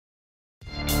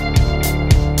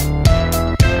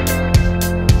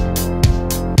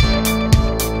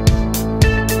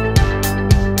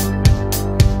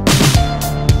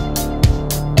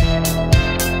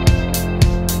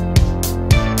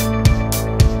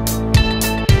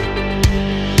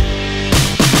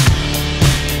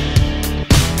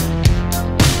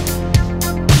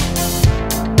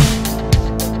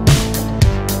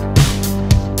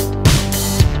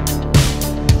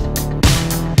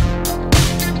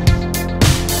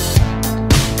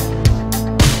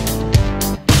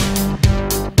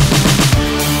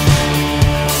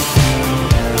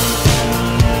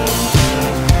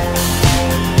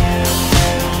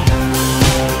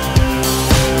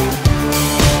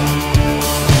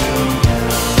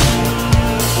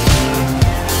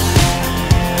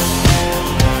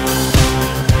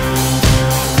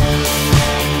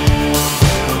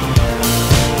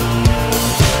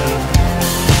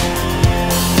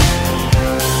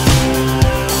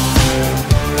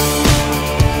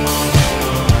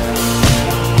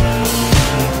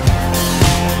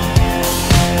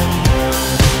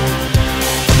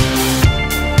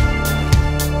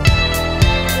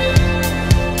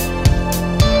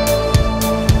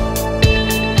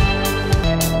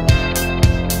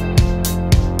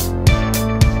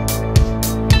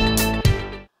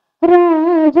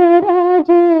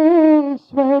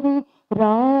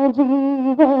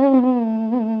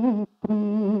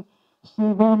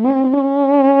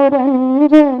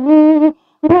Shivananoranjani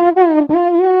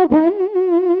Bhavabhaya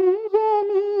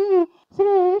Bhanjani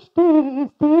Srishti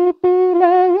Sthiti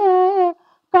Laya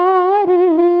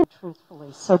Karini.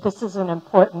 Truthfully, so this is an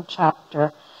important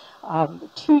chapter.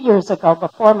 2 years ago,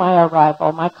 before my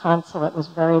arrival, my consulate was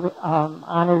very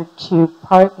honored to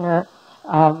partner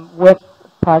with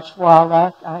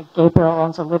Prajwala, Gabriel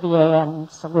Owens-Olivier and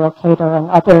Salil Kader and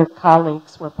other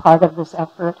colleagues were part of this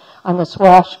effort on the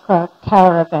Swastika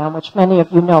caravan, which many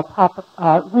of you know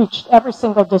reached every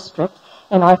single district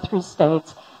in our 3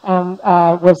 states and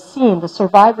was seen. The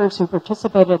survivors who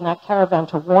participated in that caravan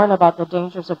to warn about the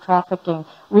dangers of trafficking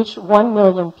reached 1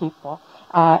 million people.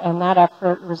 And that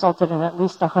effort resulted in at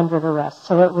least 100 arrests.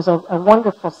 So it was a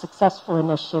wonderful, successful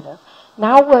initiative.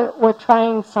 Now we're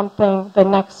trying something, the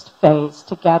next phase,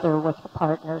 together with the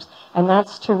partners, and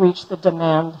that's to reach the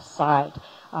demand side.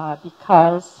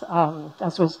 Because,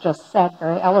 as was just said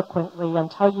very eloquently,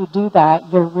 until you do that,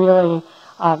 you're really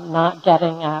not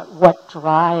getting at what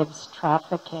drives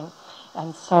trafficking.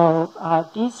 And so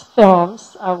these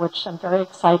films, which I'm very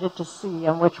excited to see,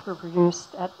 and which were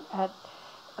produced at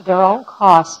their own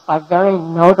cost by very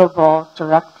notable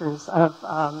directors of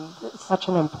such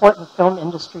an important film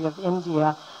industry of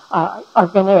India, are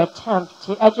going to attempt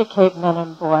to educate men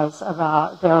and boys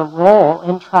about their role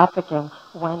in trafficking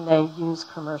when they use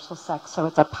commercial sex. So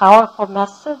it's a powerful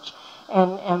message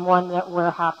and one that we're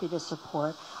happy to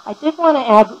support. I did want to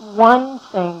add one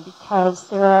thing, because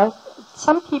there are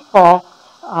some people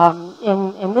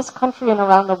in this country and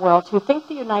around the world who think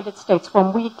the United States,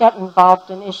 when we get involved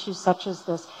in issues such as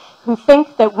this, who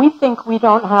think that we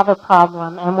don't have a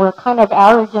problem, and we're kind of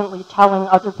arrogantly telling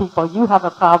other people, you have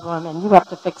a problem and you have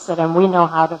to fix it and we know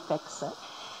how to fix it.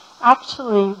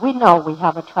 Actually, we know we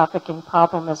have a trafficking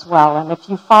problem as well, and if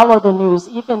you follow the news,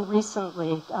 even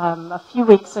recently, a few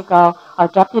weeks ago, our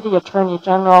Deputy Attorney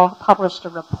General published a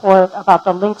report about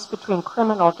the links between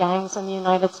criminal gangs in the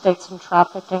United States and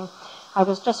trafficking. I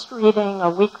was just reading a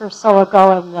week or so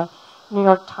ago in the New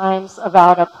York Times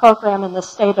about a program in the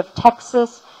state of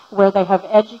Texas where they have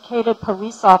educated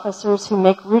police officers who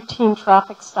make routine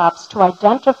traffic stops to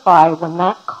identify when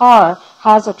that car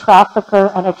has a trafficker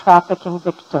and a trafficking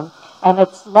victim. And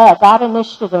it's led, that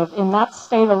initiative in that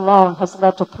state alone has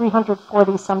led to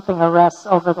 340-something arrests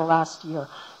over the last year.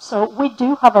 So we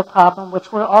do have a problem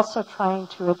which we're also trying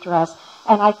to address.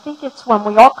 And I think it's when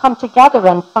we all come together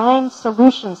and find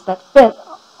solutions that fit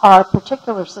our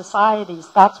particular societies,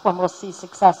 that's when we'll see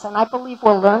success. And I believe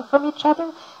we'll learn from each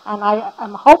other, and I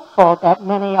am hopeful that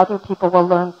many other people will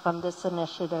learn from this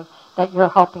initiative that you're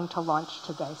helping to launch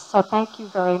today. So thank you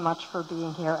very much for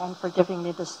being here and for giving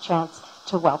me this chance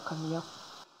to welcome you.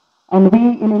 And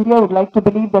we in India would like to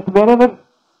believe that wherever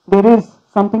there is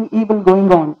something evil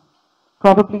going on,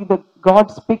 probably the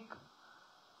gods pick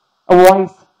a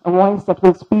voice that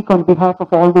will speak on behalf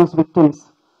of all those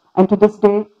victims. And to this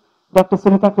day, Dr.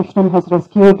 Sunitha Krishnan has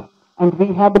rescued and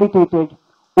rehabilitated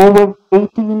over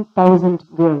 18,000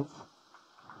 girls.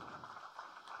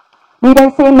 Need I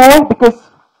say more? Because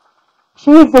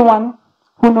she is the one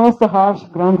who knows the harsh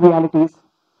ground realities.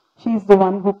 She is the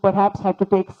one who perhaps had to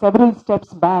take several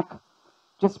steps back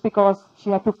just because she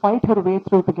had to fight her way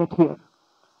through to get here.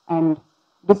 And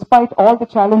despite all the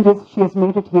challenges, she has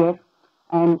made it here,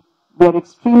 and we are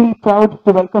extremely proud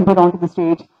to welcome her onto the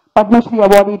stage. Padma Shri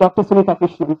Awardee Dr. Sunitha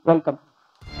Krishnan. Welcome.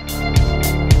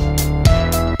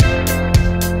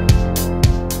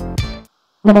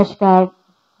 Namaskar.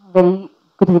 Very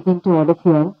good evening to all of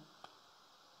you.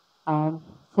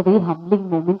 It's a very humbling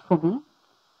moment for me.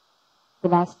 The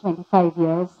last 25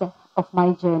 years of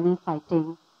my journey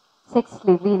fighting sex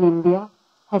slavery in India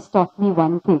has taught me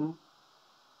one thing.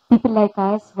 People like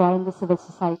us who are in the civil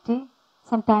society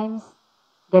sometimes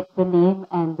get the name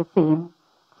and the fame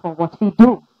for what we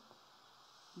do.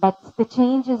 But the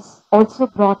change is also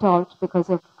brought out because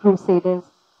of crusaders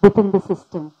within the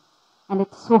system. And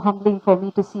it's so humbling for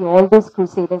me to see all those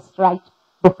crusaders right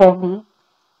before me,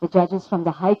 the judges from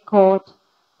the High Court,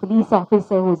 police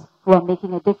officers who are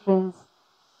making a difference,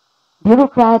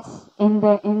 bureaucrats in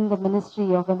the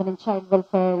Ministry of Women and Child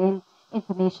Welfare, in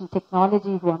Information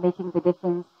Technology who are making the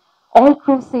difference, all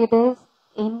crusaders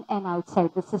in and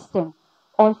outside the system,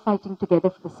 all fighting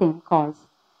together for the same cause.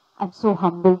 I'm so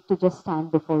humbled to just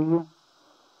stand before you.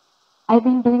 I've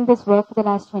been doing this work for the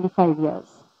last 25 years.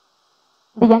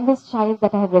 The youngest child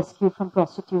that I have rescued from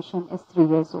prostitution is 3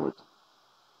 years old.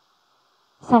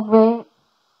 Somewhere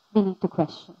we need to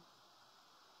question.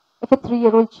 If a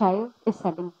 3-year-old child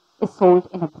is sold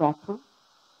in a brothel,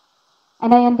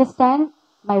 and I understand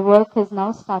my work has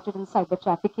now started in cyber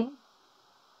trafficking.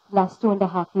 Last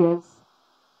 2.5 years,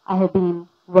 I have been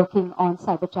working on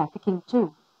cyber trafficking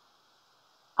too.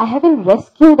 I haven't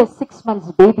rescued a 6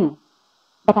 months baby,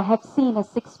 but I have seen a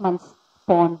 6 months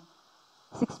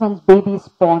baby's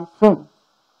porn film.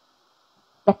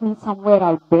 That means somewhere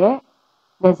out there,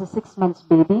 there's a 6 months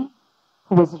baby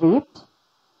who was raped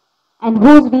and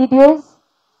whose videos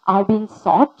are being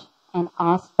sought and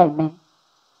asked by men.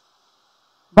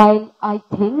 While I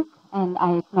think and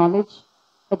I acknowledge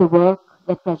that the work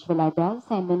that Prajwala does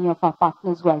and many of our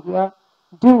partners who are here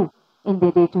do in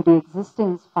their day-to-day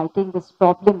existence fighting this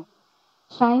problem,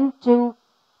 trying to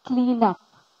clean up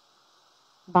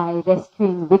by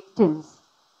rescuing victims,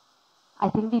 I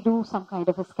think we do some kind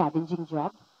of a scavenging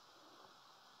job.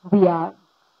 We are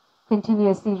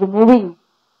continuously removing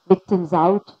victims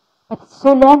out, but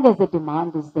so long as the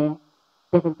demand is there,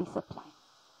 there will be supply.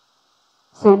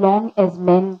 So long as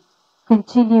men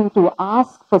continue to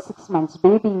ask for 6 months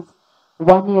babies,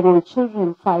 1-year-old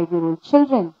children, 5-year-old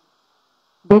children,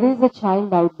 there is a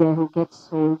child out there who gets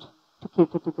sold to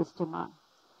cater to this demand.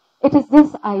 It is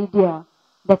this idea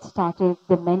that started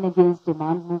the Men Against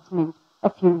Demand movement a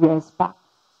few years back.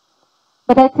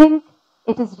 But I think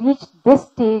it has reached this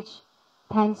stage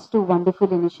thanks to a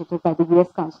wonderful initiative by the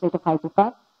US Consulate of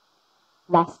Hyderabad.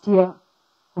 Last year,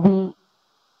 we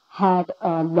had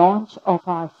a launch of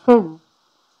our film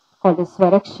called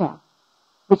Swaraksha,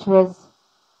 which was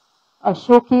a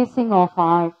showcasing of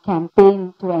our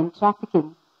campaign to end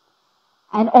trafficking.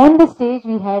 And on the stage,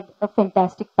 we had a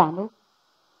fantastic panel.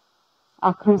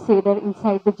 Our crusader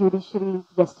inside the judiciary,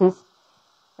 Justice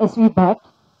S.V. Bhatt,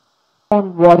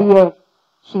 on warrior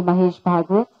Sri Mahesh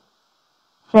Bhagwat,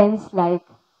 friends like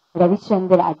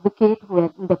Ravichandra Advocate who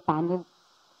were in the panel.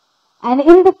 And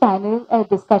in the panel, a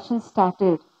discussion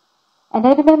started. And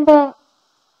I remember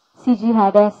C.G.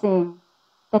 Hada saying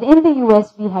that in the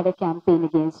US we had a campaign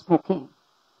against smoking.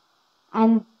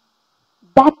 And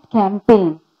that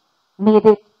campaign made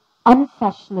it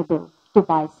unfashionable to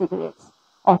buy cigarettes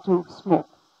or to smoke.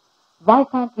 Why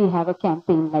can't we have a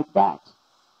campaign like that?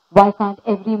 Why can't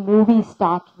every movie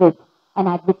start with an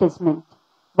advertisement?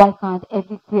 Why can't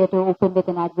every theater open with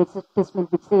an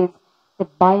advertisement which says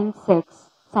that buying sex,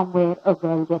 somewhere a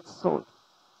girl gets sold?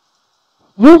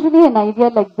 Usually an idea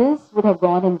like this would have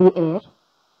gone in the air,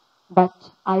 but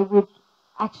I would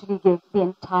actually give the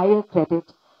entire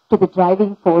credit to the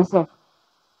driving force of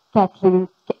Catherine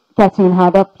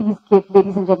Hada. Please give,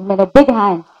 ladies and gentlemen, a big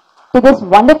hand to this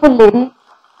wonderful lady.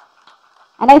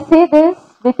 And I say this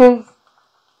because,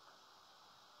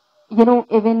 you know,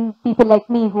 even people like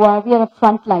me we are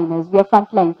frontliners, we are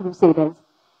frontline crusaders.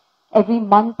 Every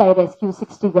month I rescue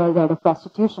 60 girls out of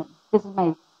prostitution. This is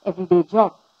my everyday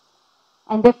job.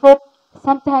 And therefore,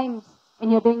 sometimes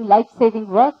when you're doing life-saving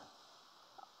work,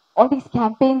 all these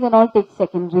campaigns and all take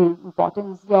secondary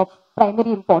importance. Your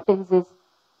primary importance is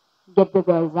get the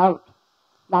girls out.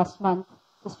 Last month,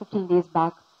 just 15 days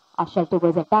back, our shelter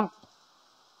was attacked.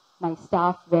 My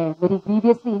staff were very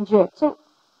grievously injured. So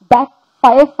that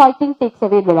firefighting takes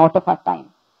away a lot of our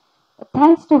time. But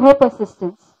thanks to her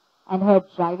persistence and her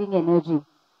driving energy,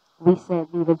 we said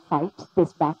we will fight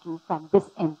this battle from this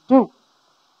end too.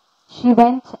 She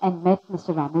went and met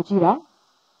Mr. Ramoji Rao,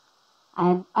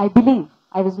 and I believe,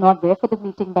 I was not there for the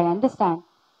meeting, but I understand,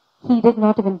 he did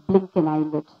not even blink an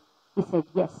eyelid. He said,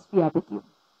 yes, we are with you.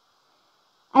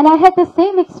 And I had the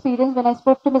same experience when I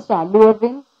spoke to Mr. Allu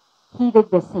Arvind. He did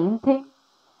the same thing.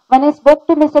 When I spoke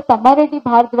to Mr. Tamareddy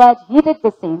Bhardwaj, he did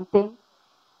the same thing.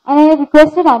 And I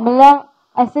requested Amala,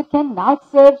 I said, can Nag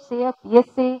sir say a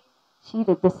PSA? She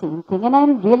did the same thing. And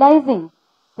I'm realizing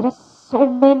there are so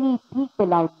many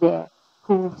people out there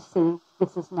who say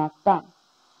this is not done.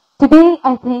 Today,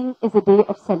 I think, is a day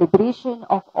of celebration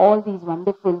of all these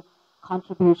wonderful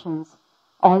contributions,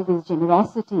 all this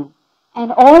generosity,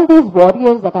 and all these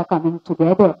warriors that are coming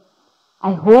together.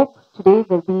 I hope today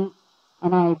will be,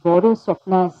 and I borrow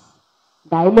Swapna's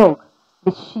dialogue,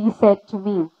 which she said to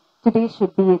me, today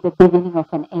should be the beginning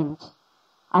of an end.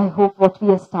 I hope what we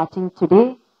are starting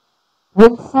today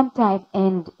will sometime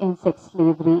end in sex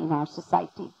slavery in our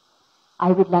society.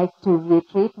 I would like to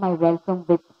reiterate my welcome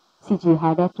with C.G.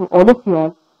 Hada to all of you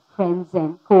all, friends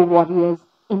and co-warriors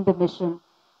in the mission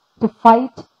to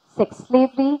fight sex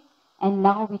slavery, and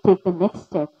now we take the next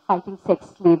step, fighting sex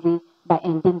slavery by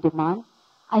ending demand.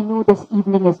 I know this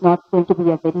evening is not going to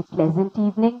be a very pleasant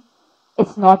evening.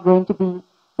 It's not going to be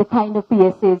the kind of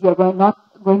PSAs you're not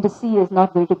going to see is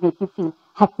not going to make you feel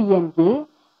happy and gay,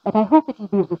 but I hope it will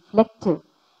be reflective.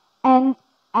 And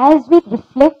as we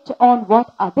reflect on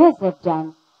what others have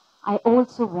done, I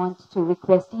also want to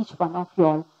request each one of you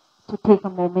all to take a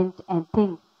moment and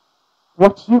think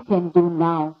what you can do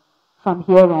now from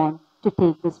here on to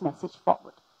take this message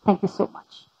forward. Thank you so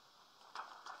much.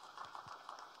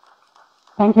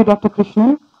 Thank you, Dr.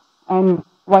 Krishnan. And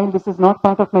while this is not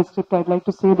part of my script, I'd like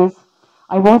to say this.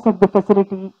 I was at the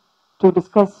facility to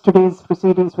discuss today's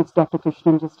proceedings with Dr.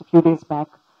 Krishnan just a few days back.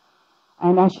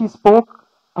 And as she spoke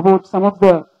about some of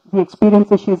the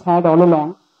experiences she's had all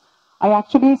along, I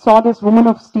actually saw this woman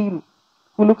of steel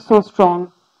who looks so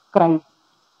strong cry.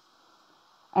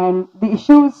 And the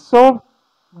issue is so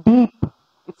deep.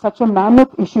 It's such a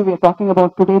mammoth issue we are talking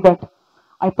about today that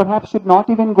I perhaps should not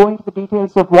even go into the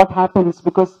details of what happens,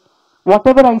 because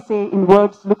whatever I say in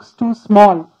words looks too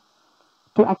small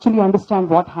to actually understand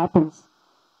what happens.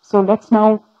 So let's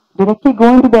now directly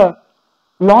go into the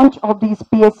launch of these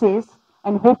PSAs,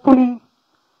 and hopefully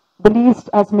the least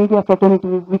as media fraternity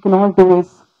we can all do is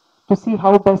to see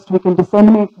how best we can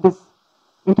disseminate this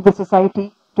into the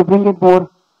society to bring it more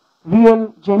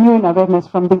real, genuine awareness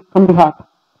from the heart.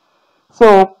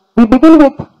 So we begin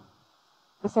with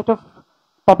the set of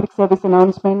public service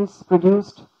announcements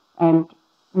produced and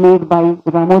made by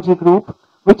the Ramoji Group,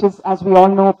 which is, as we all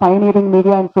know, pioneering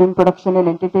media and film production and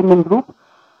entertainment group.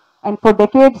 And for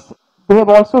decades, they have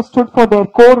also stood for their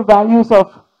core values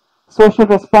of social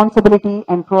responsibility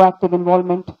and proactive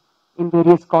involvement in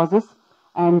various causes.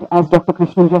 And as Dr.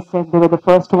 Krishnan just said, they were the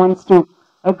first ones to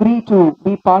agree to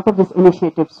be part of this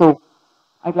initiative. So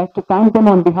I'd like to thank them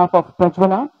on behalf of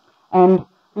Prajwala. And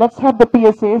let's have the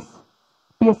PSAs.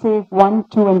 PSA 1,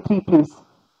 2 and 3, please.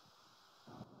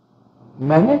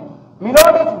 मैंने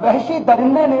milord इस वहशी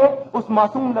दरिंदे ने उस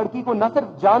मासूम लड़की को न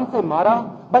सिर्फ जान से मारा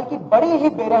बल्कि बड़ी ही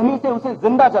बेरहमी से उसे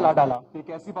जिंदा जला डाला। ये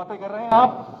कैसी बातें कर रहे हैं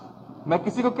आप? मैं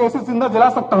किसी को कैसे जिंदा जला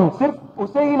सकता हूं? सिर्फ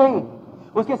उसे ही नहीं,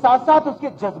 उसके साथ साथ उसके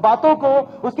जज्बातों को,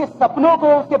 उसके सपनों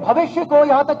को, उसके भविष्य को,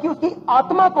 यहां तक कि उसकी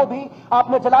आत्मा को भी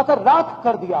आपने जलाकर राख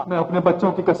कर दिया। मैं अपने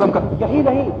बच्चों की कसम का। यही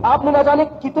नहीं, आपने न जाने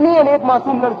कितनी अनेक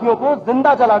मासूम लड़कियों को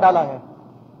जिंदा जला डाला है।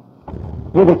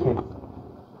 ये देखिए,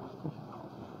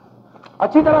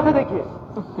 अच्छी तरह से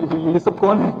देखिए। ये सब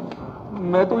कौन है?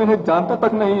 मैं तो इन्हें जानता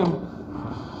तक नहीं हूं।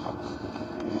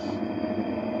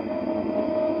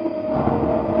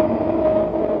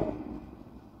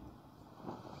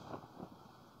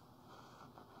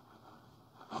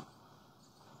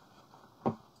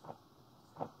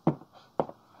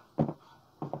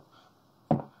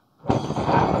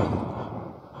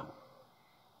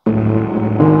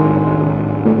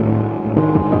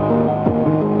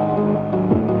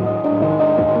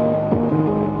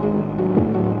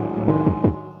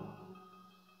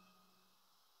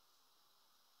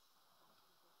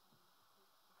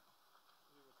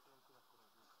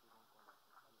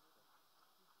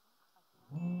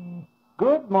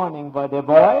 गुड मॉर्निंग बर्थडे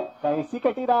बॉय, कैसी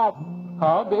कटी रात?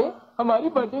 हाँ बे, हमारी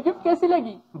बर्थडे गिफ्ट कैसी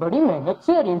लगी? बड़ी मेहनत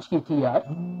से अरेंज की थी यार।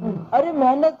 अरे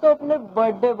मेहनत तो अपने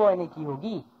बर्थडे बॉय ने की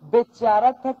होगी,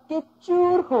 बेचारा थक के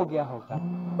चूर हो गया होगा।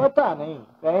 पता नहीं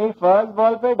कहीं फर्स्ट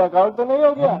बॉल पे डकआउट तो नहीं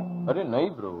हो गया? अरे नहीं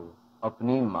ब्रो,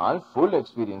 अपनी माल फुल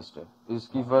एक्सपीरियंस्ड है,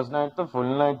 इसकी फर्स्ट नाइट तो फुल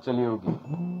नाइट चली होगी।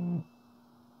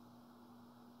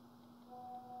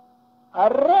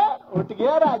 अरे उठ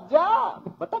गया राजा,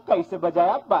 बता कैसे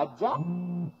बजाया बाजा?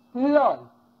 लॉल।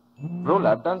 ब्रो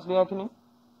लैप डांस लिया कि नहीं?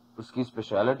 उसकी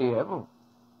स्पेशलिटी है वो।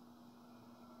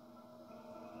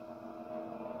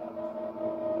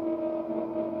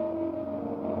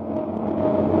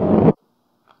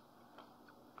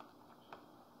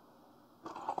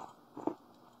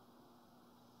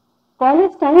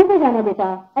 कॉलेज टाइम पे जाना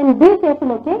बेटा, एंड बी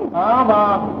केयरफुल, ओके? हाँ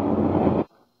माँ।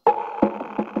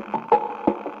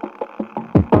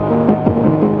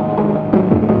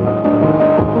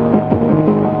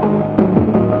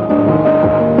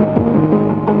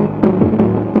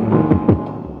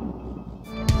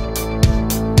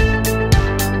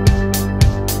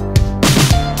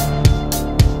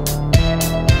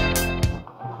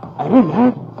 अरे यार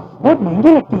बहुत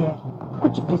महंगी लगती है,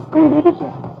 कुछ डिस्काउंट दे दे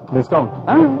क्या? डिस्काउंट?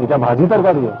 हाँ? ये क्या भाजी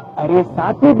तरकारी है? अरे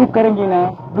साथ में बुक करेंगे ना,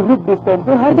 ग्रुप डिस्काउंट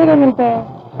तो हर जगह मिलता है।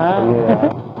 हाँ।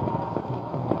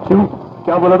 क्यों,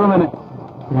 क्या बोला था मैंने?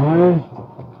 भाई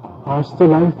आज तो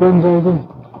लाइफ बन जाएगी।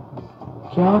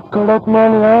 क्या कड़क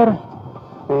माल यार,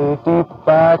 80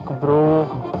 पैक ब्रो।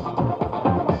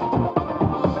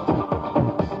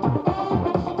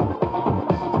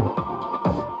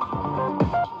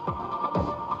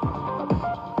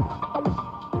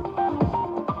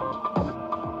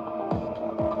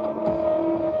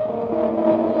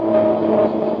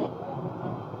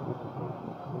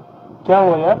 क्या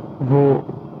हुआ यार? वो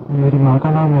मेरी माँ का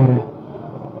नाम है,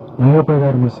 नहीं हो पाएगा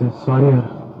यार मुझसे, सॉरी यार।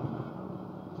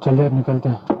 चल यार निकलते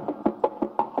हैं।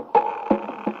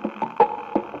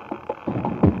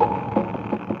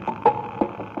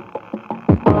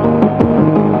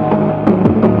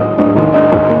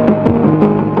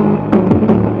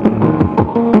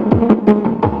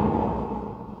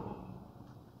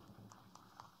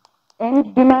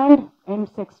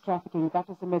 sex trafficking. That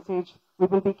is the message we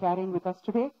will be carrying with us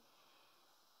today.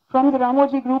 From the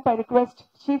Ramoji Group, I request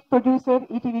Chief Producer,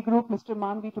 ETV Group, Mr.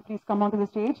 Manvi, to please come onto the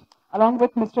stage, along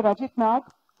with Mr. Ajit Nag,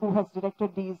 who has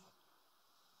directed these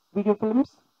video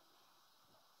films.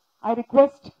 I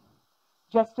request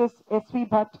Justice S.V.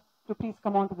 Bhatt to please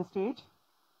come onto the stage.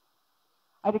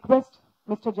 I request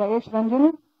Mr. Jayesh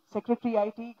Ranjan, Secretary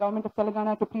IT, Government of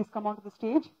Telangana, to please come onto the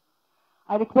stage.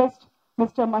 I request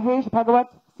Mr. Mahesh Bhagwat,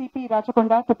 CP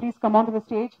Rachakonda, to please come onto the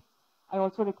stage. I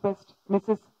also request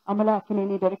Mrs. Amala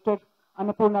Akineni, Director,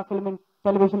 Annapurna Film and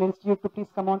Television Institute, to please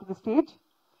come onto the stage.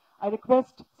 I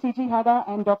request C.G. Hada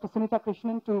and Dr. Sunita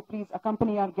Krishnan to please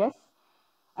accompany our guests.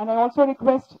 And I also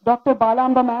request Dr.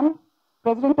 Balamba Ma'am,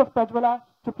 President of Prajwala,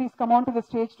 to please come onto the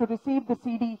stage to receive the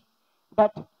CD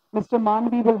that Mr.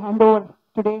 Manvi will hand over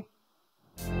today.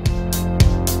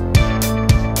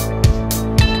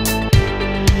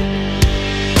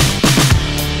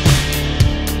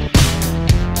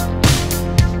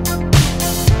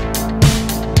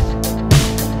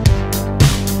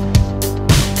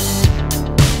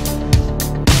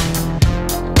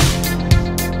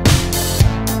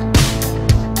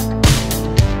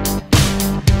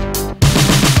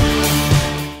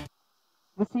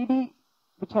 The CD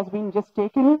which has been just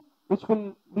taken, which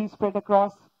will be spread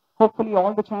across hopefully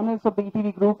all the channels of the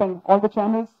ETV group and all the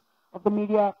channels of the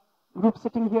media group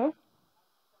sitting here.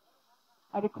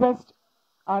 I request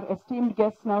our esteemed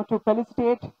guests now to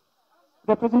felicitate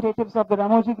representatives of the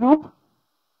Ramoji Group.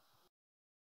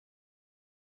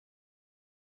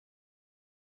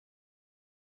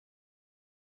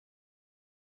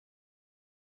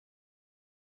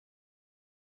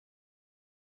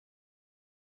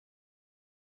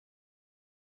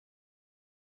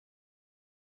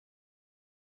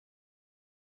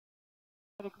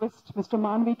 I request Mr.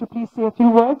 Manvi to please say a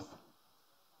few words.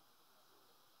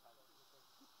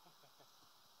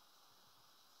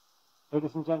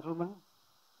 Ladies and gentlemen,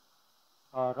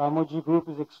 Ramoji Group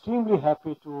is extremely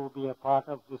happy to be a part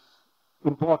of this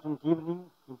important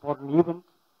event.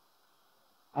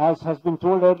 As has been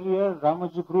told earlier,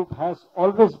 Ramoji Group has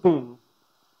always been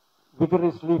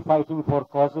vigorously fighting for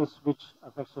causes which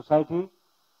affect society,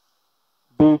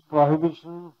 be it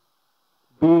prohibition,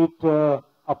 be it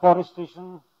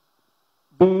afforestation,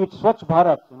 be it Swachh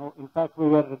Bharat. In fact, we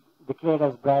were declared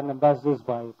as brand ambassadors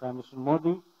by Prime Minister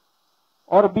Modi,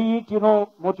 or be it,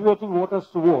 motivating voters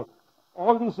to vote.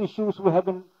 All these issues we have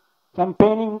been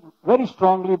campaigning very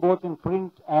strongly, both in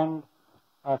print and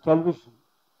television.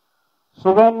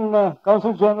 So when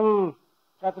Consul General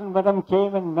Catherine Madam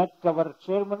came and met our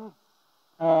chairman,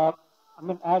 as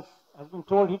has been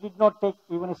told, he did not take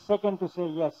even a second to say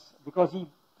yes, because he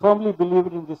firmly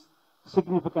believed in this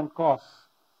significant cause.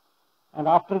 And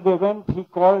after the event, he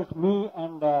called me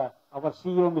and our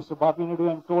CEO, Mr. Babi Naidu,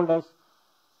 and told us,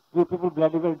 you people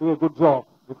bloody well do a good job,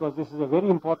 because this is a very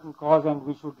important cause and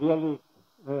we should really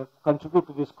contribute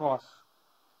to this cause.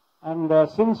 And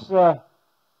since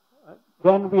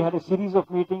then we had a series of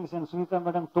meetings, and Sunita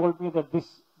Madam told me that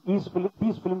these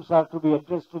films are to be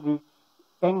addressed to the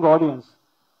young audience.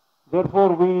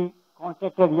 Therefore, we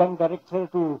contacted young director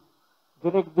to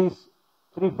direct these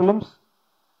 3 films.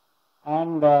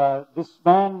 And this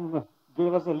man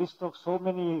gave us a list of so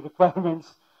many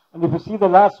requirements. And if you see the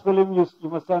last film, you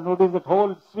must have noticed that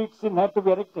whole street scene had to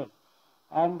be erected.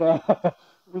 And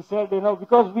we said,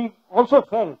 because we also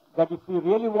felt that if we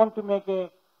really want to make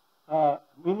a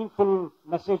meaningful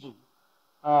messaging,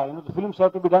 the films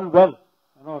have to be done well.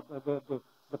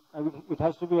 It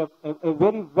has to be a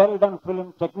very well done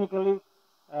film technically,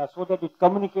 so that it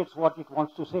communicates what it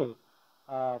wants to say.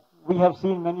 We have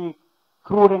seen many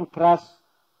crude and crass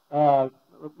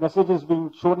messages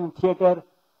being shown in theater,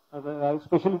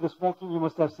 especially the smoking you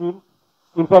must have seen.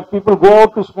 In fact, people go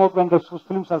out to smoke when the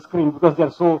films are screened because they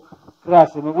are so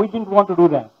crass. We didn't want to do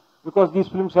that, because these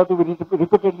films have to be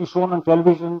repeatedly shown on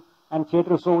television and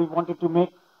theater, so we wanted to make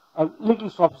a little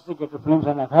sophisticated films,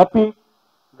 and I'm happy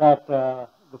that the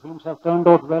films have turned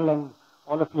out well and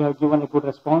all of you have given a good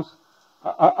response.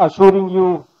 Assuring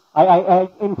you,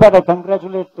 in fact, I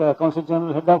congratulate Consul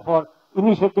General Hedda for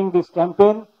initiating this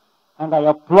campaign, and I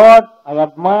applaud, I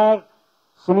admire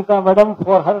Sunita Madam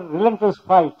for her relentless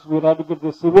fight to eradicate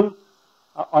this evil.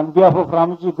 On behalf of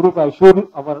Ramoji Group, I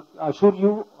assure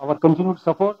you our continued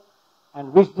support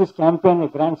and wish this campaign a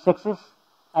grand success.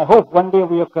 I hope one day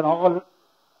we can all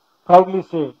proudly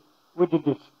say we did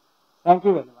it. Thank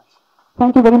you very much.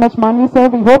 Thank you very much, Manvi sir.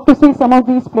 We hope to see some of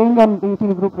these playing on the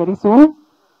ETV Group very soon.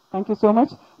 Thank you so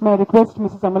much. May I request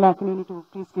Mrs. Amala Akineni to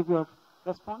please give your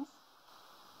response?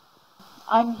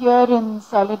 I'm here in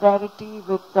solidarity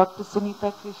with Dr.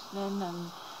 Sunita Krishnan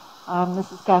and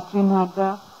Mrs. Catherine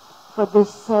Hadda, for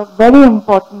this very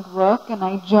important work, and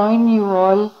I join you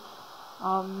all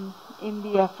in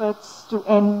the efforts to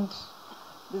end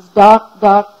this dark,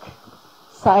 dark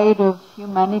side of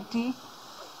humanity.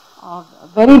 A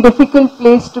very difficult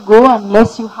place to go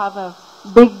unless you have a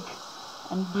big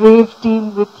and brave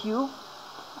team with you.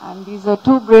 And these are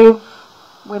two brave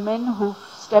women who've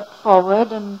stepped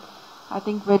forward, and I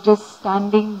think we're just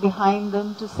standing behind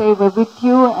them to say we're with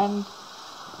you, and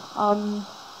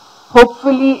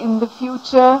hopefully in the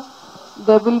future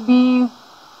there will be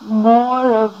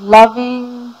more of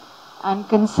loving and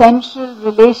consensual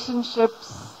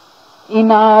relationships in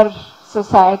our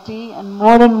society, and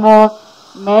more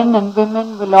men and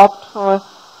women will opt for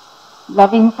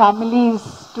loving families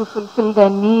to fulfill their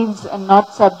needs and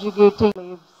not subjugating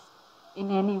slaves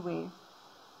in any way.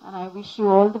 And I wish you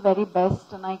all the very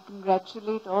best, and I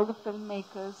congratulate all the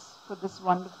filmmakers for this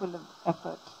wonderful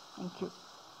effort. Thank you.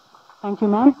 Thank you,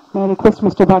 ma'am. May I request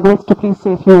Mr. Bhagwat to please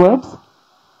say a few words?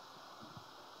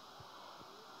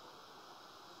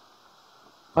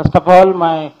 First of all,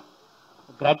 my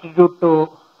gratitude to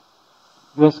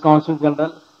U.S. Consul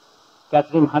General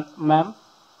Catherine Hunt, ma'am,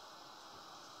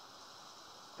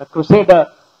 the crusader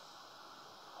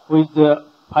who is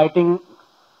fighting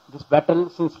this battle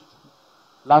since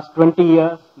last 20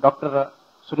 years, Dr.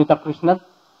 Sunita Krishnan,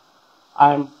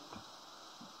 and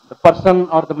the person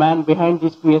or the man behind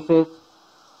these PSAs,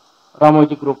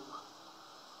 Ramoji Group.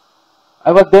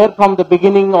 I was there from the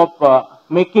beginning of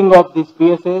making of these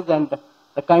PSAs, and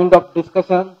the kind of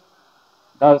discussion,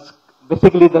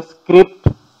 basically the script,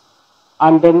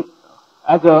 and then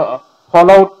as a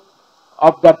fallout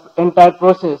of that entire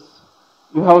process,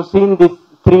 you have seen these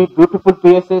three beautiful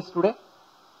PSAs today.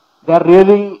 They are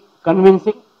really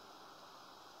convincing.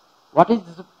 What is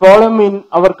the problem in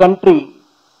our country?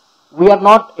 We are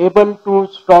not able to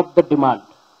stop the demand.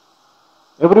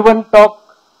 Everyone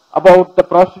talk about the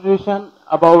prostitution,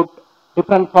 about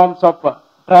different forms of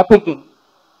trafficking,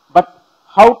 but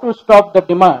how to stop the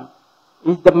demand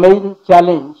is the main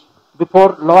challenge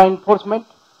before law enforcement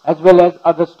as well as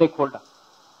other stakeholders.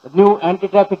 The new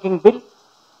anti-trafficking bill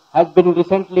has been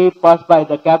recently passed by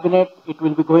the cabinet. It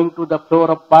will be going to the floor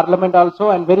of parliament also,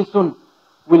 and very soon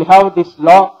we'll have this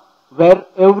law where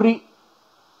every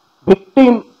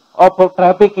victim of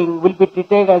trafficking will be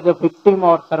treated as a victim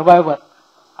or survivor,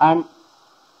 and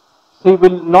she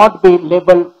will not be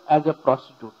labeled as a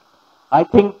prostitute. I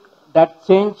think that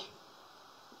change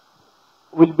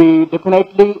will be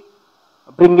definitely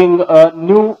bringing a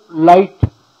new light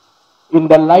in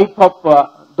the life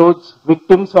of those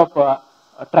victims of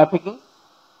trafficking.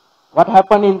 What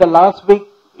happened in the last week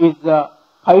is a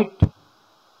fight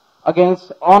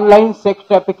against Online Sex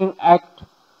Trafficking Act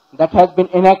that has been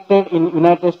enacted in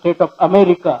United States of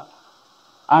America,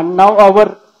 and now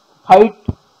our fight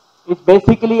is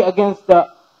basically against the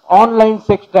online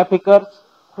sex traffickers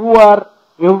who are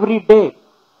every day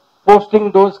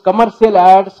posting those commercial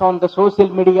ads on the social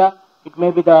media. It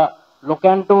may be the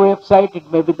Locanto website,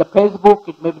 it may be the Facebook,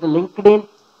 it may be the LinkedIn.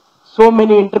 So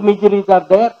many intermediaries are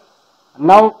there.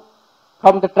 Now,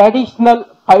 from the traditional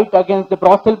fight against the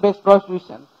brothel-based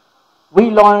prostitution, we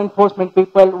law enforcement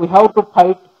people, we have to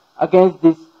fight against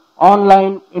these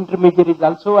online intermediaries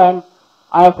also, and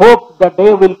I hope the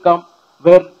day will come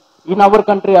where in our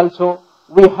country also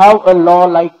we have a law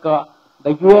like the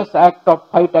US Act of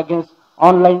Fight Against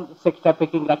Online Sex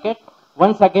Trafficking racket.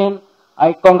 Once again,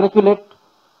 I congratulate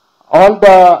all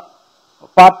the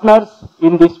partners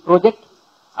in this project,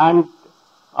 and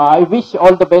I wish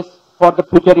all the best for the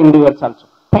future endeavors also.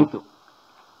 Thank you.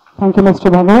 Thank you,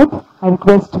 Mr. Bhagwat. I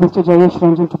request Mr. Jayesh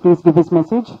Ranjan to please give his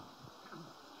message.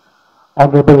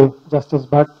 Honorable Justice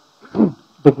Bhatt,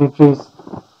 dignitaries,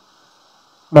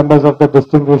 members of the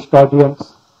distinguished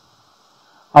audience,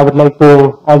 I would like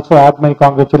to also add my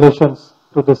congratulations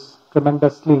to this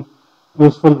tremendously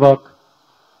useful work.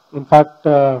 In fact,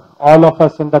 all of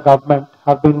us in the government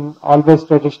have been always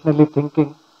traditionally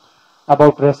thinking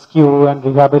about rescue and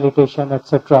rehabilitation,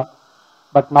 etc.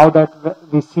 But now that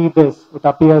we see this, it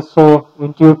appears so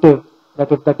intuitive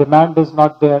that if the demand is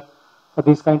not there for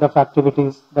these kind of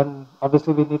activities, then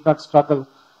obviously we need not struggle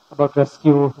about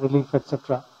rescue, relief,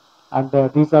 etc. And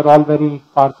these are all very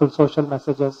powerful social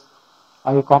messages.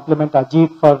 I compliment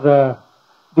Ajit for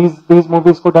these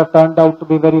movies could have turned out to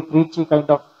be very preachy kind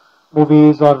of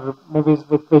movies, or movies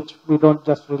with which we don't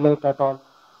just relate at all.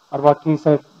 Or what he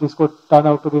said, this could turn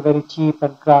out to be very cheap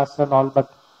and crass and all,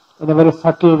 but in a very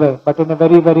subtle way, but in a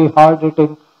very, very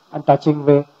hard-hitting and touching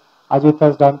way. Ajit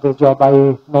has done this job.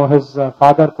 I know his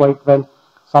father quite well.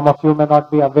 Some of you may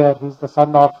not be aware. He's the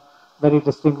son of very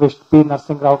distinguished P.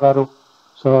 Narsingh Rao Garu.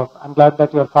 So I'm glad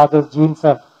that your father's genes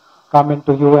have come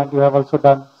into you and you have also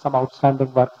done some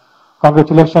outstanding work.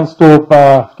 Congratulations to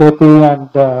Katie and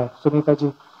Sunita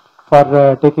ji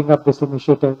for taking up this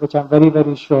initiative, which I'm very,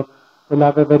 very sure will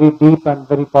have a very deep and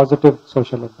very positive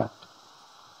social impact.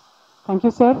 Thank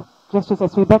you, sir. Justice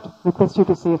Aswibat, request you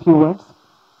to say a few words.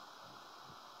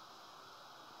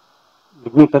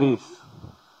 Dignitaries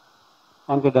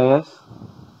on the dais,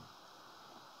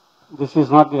 this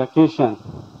is not the occasion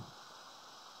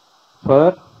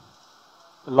for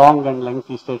long and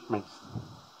lengthy statements.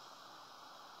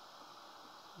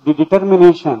 The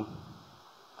determination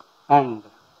and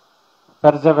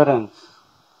perseverance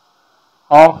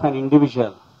of an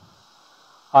individual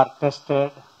are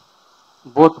tested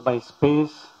both by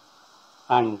space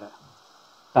and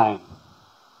time.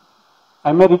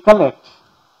 I may recollect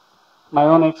my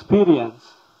own experience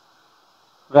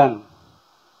when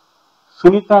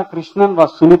Sunita Krishnan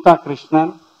was Sunita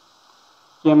Krishnan,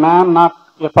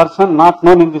 a person not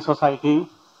known in the society,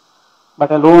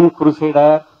 but a lone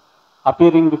crusader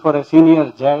appearing before a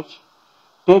senior judge,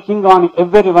 taking on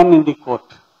everyone in the court.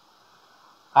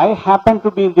 I happened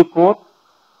to be in the court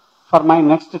for my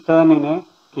next turn in a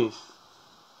case.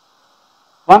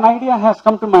 One idea has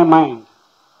come to my mind,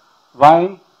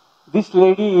 why this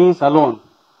lady is alone.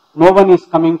 No one is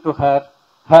coming to her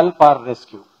help or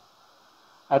rescue.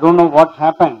 I don't know what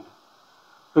happened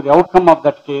to the outcome of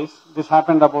that case. This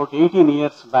happened about 18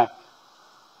 years back.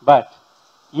 But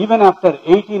even after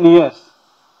 18 years,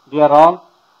 dear all,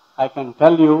 I can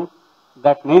tell you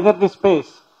that neither the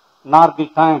space nor the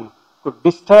time could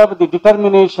disturb the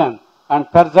determination and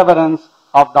perseverance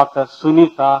of Dr.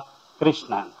 Sunita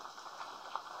Krishnan.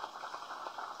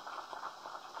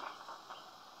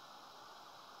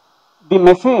 The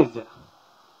message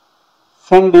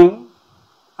sending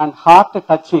and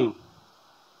heart-touching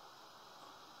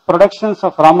productions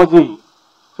of Ramoji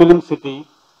Film City,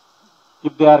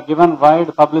 if they are given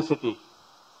wide publicity,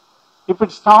 if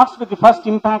it starts with the first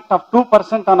impact of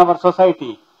 2% on our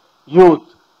society,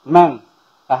 youth, men,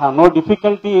 I have no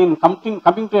difficulty in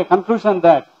coming to a conclusion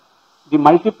that the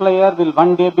multiplier will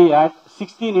one day be at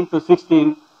 16 into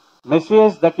 16.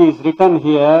 Message that is written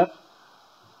here,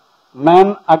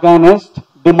 men against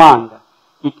demand,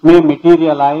 it may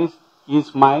materialize,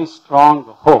 is my strong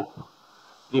hope.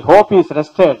 The hope is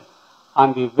rested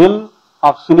on the will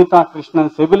of Sunita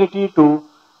Krishnan's ability to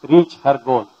reach her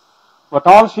goal. What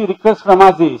all she requests from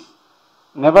us is,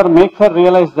 never make her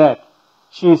realize that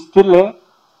she is still a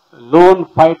lone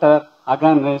fighter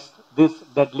against this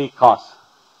deadly cause.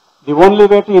 The only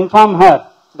way to inform her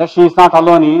that she is not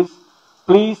alone is,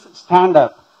 please stand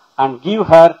up and give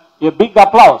her a big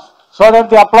applause, so that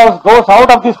the applause goes out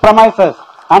of these premises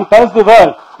and tells the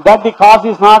world that the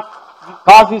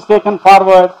cause is taken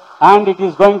forward and it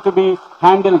is going to be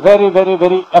handled very, very,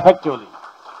 very effectively.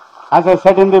 As I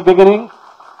said in the beginning,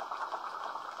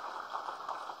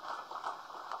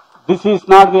 this is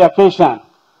not the occasion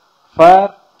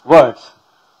for words.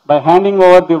 By handing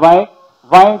over the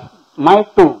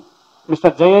mic to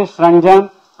Mr. Jayesh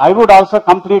Ranjan, I would also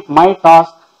complete my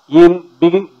task in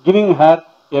giving her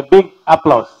a big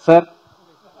applause. Sir.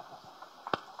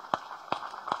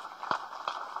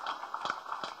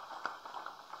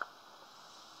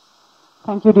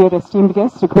 Thank you, dear esteemed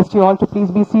guests. Request you all to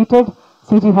please be seated.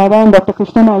 C.G. Hara and Dr.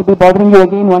 Krishnan, I'll be bothering you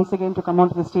again, once again, to come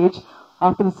onto the stage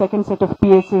after the second set of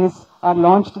PSAs are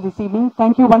launched this evening.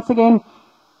 Thank you once again,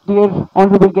 dear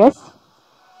honorable guests.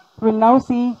 We'll now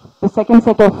see the second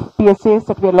set of PSAs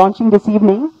that we are launching this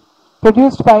evening,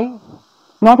 produced by,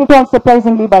 not at all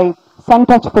surprisingly, by Sun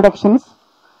Touch Productions.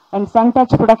 And Sun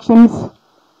Touch Productions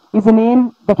is a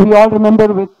name that we all remember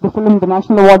with the film, the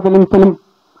national award-winning film,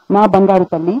 Na Bangaru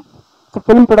Talli. It's a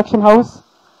film production house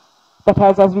that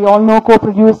has, as we all know,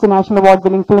 co-produced the national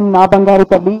award-winning film, Na Bangaru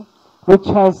Talli, which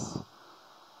has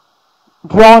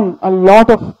drawn a lot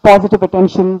of positive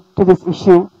attention to this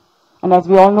issue. And as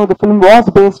we all know, the film was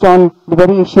based on the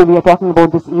very issue we are talking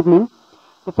about this evening.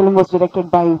 The film was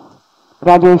directed by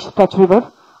Rajesh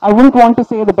Kachriver. I wouldn't want to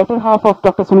say the better half of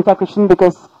Dr. Sunita Krishnan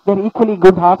because they're equally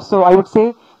good halves. So I would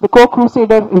say the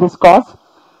co-crusader in this cause.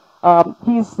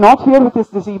 He's not here with us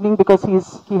this evening because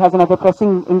he has another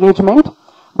pressing engagement.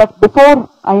 But before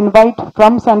I invite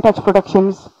from Sun Touch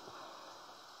Productions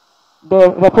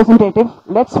their representative,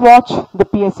 let's watch the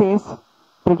PSAs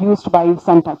produced by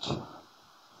Sun Touch.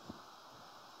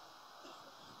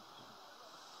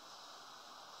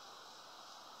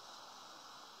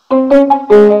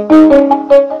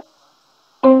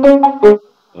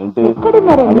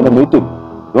 Meeting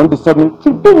don't disturb me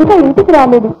చిట్టి ఇంకా ఇంటికి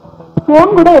రాలేదు, phone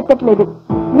కూడా ఎత్తట్లేదు.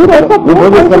 మీరు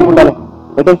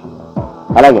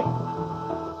అలాగే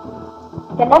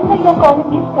The number you are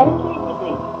calling is currently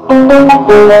busy.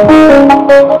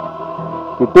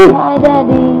 Hi,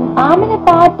 Daddy. I'm in a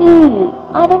party.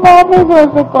 And mom is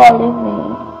also calling me.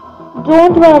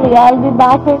 Don't worry, I'll be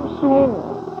back home soon.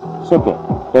 It's okay.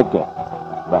 Take care.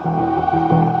 Bye.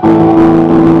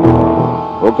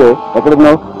 Okay, take it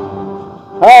now.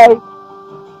 Hi.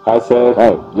 Hi, sir.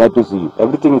 Hi, glad to see you.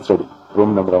 Everything is ready.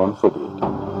 Room number 148.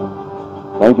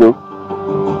 Thank you.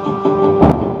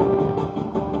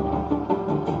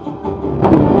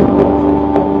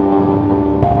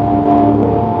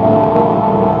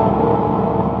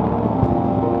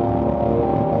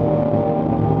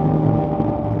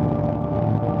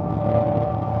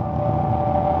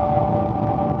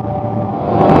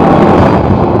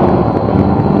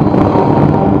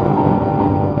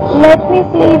 Let me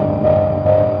sleep.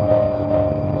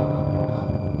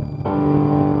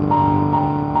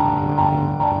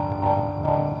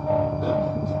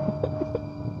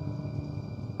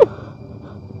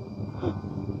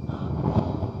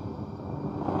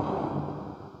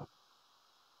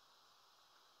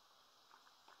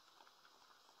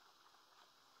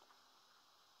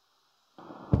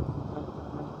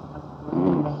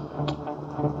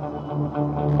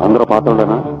 అందరూ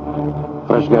పాత్రలేనా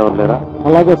fresh గా ఎవరు లేరా?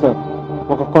 అలాగే sir,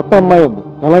 ఒక కొత్త అమ్మాయి ఉంది,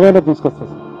 ఎలాగైనా తీసుకొస్తా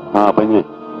సార్. పని చేయి,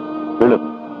 వెళ్ళు.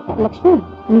 లక్ష్మి,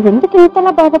 నువ్వెందుకు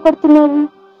ఇంతలా బాధపడుతున్నావు?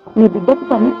 నీ బిడ్డకు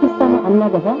పనిపిస్తాను అన్నా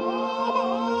కదా.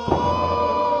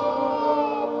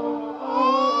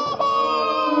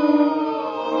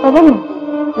 పదమ్మా,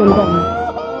 వెళ్దాము.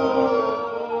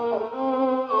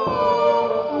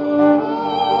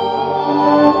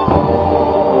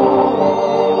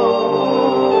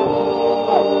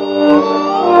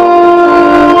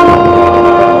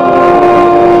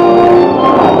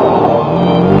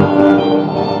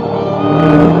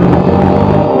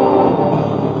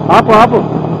 ఆపు.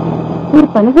 మీరు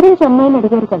పని గురించి అమ్మాయిని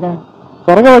అడిగారు కదా,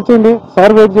 త్వరగా వచ్చేయండి,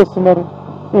 సార్ వెయిట్ చేస్తున్నారు.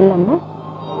 వెళ్ళమ్మా.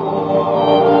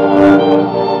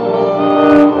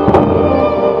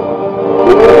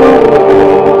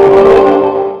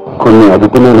 కొన్ని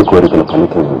అదుపులేని కోరికల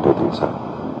ఫలితం ఏంటో తెలుసా?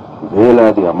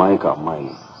 వేలాది అమాయక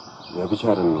అమ్మాయిలు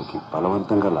వ్యభిచారంలోకి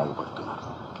బలవంతంగా లాగబడుతున్నారు.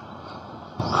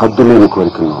 హద్దులేని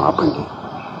కోరికలను ఆపండి.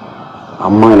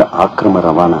 అమ్మాయిల ఆక్రమ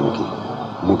రవాణానికి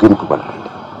ముగింపు పలకండి.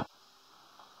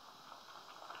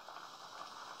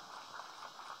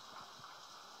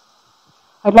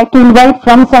 I'd like to invite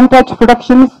from Suntouch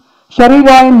Productions, Shari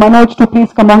Roy and Manoj to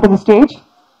please come onto the stage.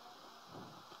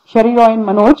 Shari Roy and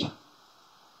Manoj.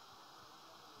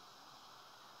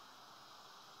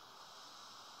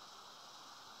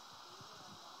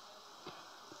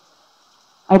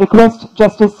 I request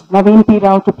Justice Naveen P.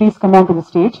 Rao to please come onto the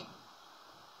stage.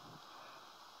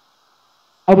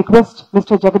 I request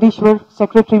Mr. Jagadishwar,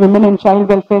 Secretary Women and Child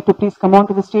Welfare, to please come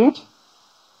onto the stage.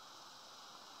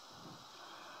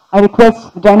 I request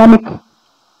the dynamic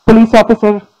police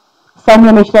officer,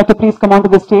 Soumya Mishra, to please come onto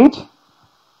the stage.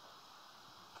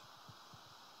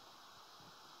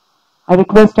 I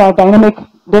request our dynamic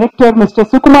director, Mr.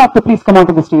 Sukumar, to please come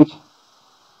onto the stage.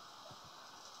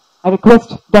 I request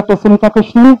Dr. Sunita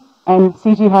Krishnan and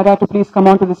C.G. Hara to please come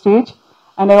onto the stage.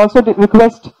 And I also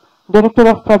request Director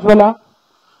of Prajwala,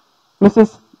 Mrs.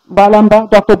 Balamba,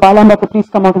 Dr. Balamba, to please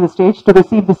come onto the stage to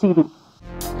receive the CD.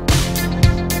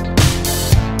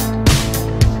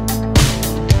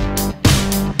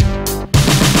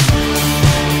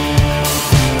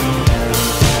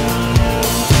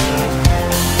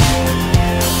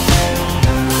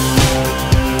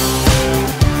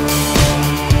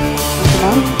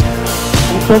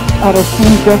 Our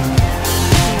esteemed guest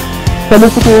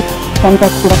felicitate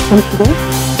Suntouch Productions today.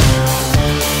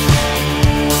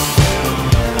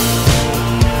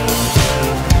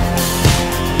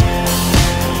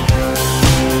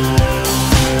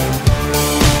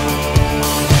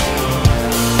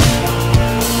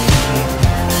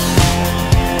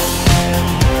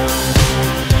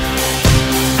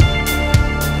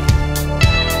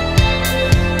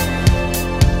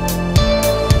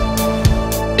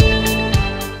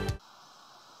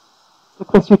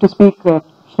 Request you to speak,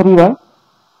 Shari Roy.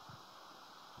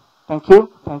 Thank you.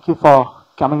 Thank you for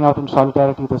coming out in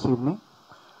solidarity this evening.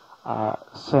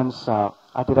 Since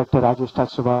our director Rajesh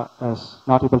Tatshuba is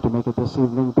not able to make it this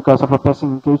evening because of a pressing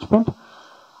engagement,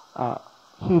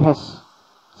 he has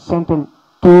sent in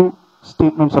 2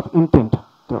 statements of intent.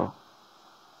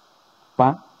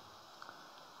 One,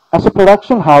 as a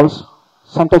production house,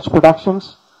 Suntouch Productions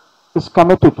is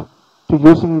committed to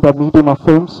using the medium of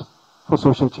films for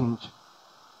social change.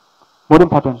 More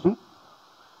importantly,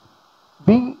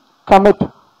 we commit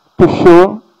to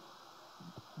show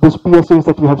these PSAs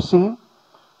that you have seen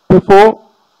before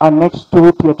our next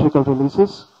 2 theatrical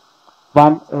releases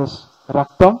One is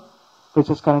Raktam, which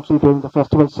is currently doing the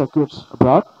festival circuits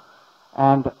abroad,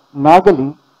 and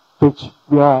Nagali, which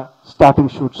we are starting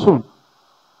shoot soon.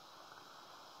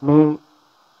 May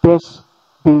this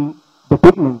be the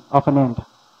beginning of an end,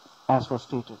 as was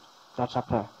stated. That's our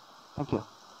prayer. Thank you.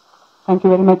 Thank you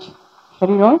very much,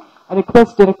 Shari Roy. I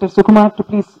request Director Sukumar to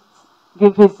please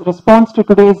give his response to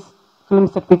today's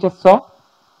films that we just saw.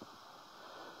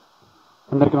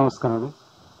 Andariki namaskaram.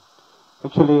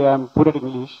 Actually, I am poor at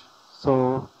English,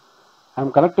 so I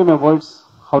am collecting my words,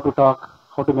 how to talk,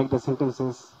 how to make the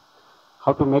sentences,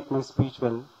 how to make my speech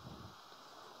well.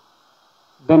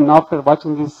 Then after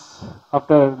watching this,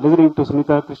 after listening to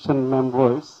Sunita Krishnan ma'am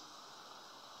words,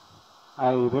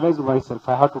 I realized myself,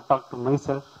 I have to talk to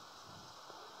myself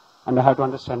and I have to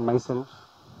understand myself.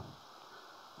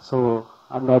 So,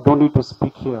 and I don't need to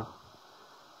speak here.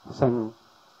 So,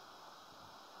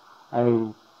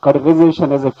 I got a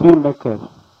realization as a filmmaker.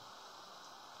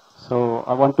 So,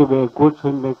 I want to be a good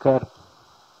filmmaker.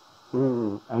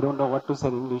 I don't know what to say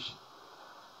in English.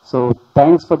 So,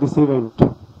 thanks for this event,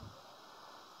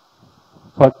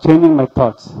 for changing my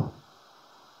thoughts.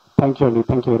 Thank you, Andy.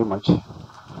 Thank you very much.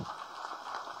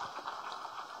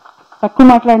 తక్కువ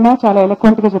మాట్లాడినా చాలా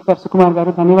eloquent గా చెప్పారు సుకుమార్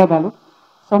గారు, ధన్యవాదాలు.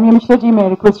 Soumya Mishra ji, may I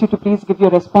request you to please give your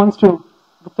response to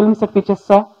the films that we just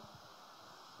saw.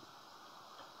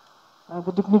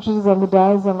 The dignitaries on the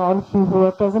dais and all of you who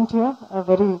are present here, a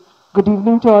very good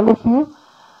evening to all of you.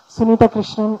 Sunita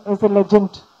Krishnan is a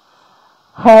legend.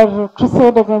 Her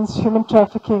crusade against human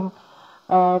trafficking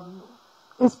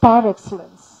is par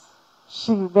excellence.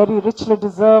 She very richly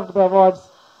deserved the awards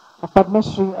of Padma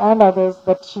Shri and others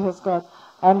that she has got.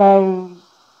 And I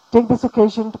take this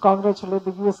occasion to congratulate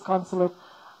the US Consulate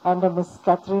under Ms.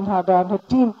 Catherine Hada and her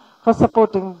team for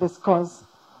supporting this cause.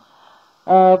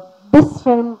 This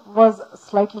film was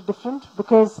slightly different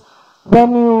because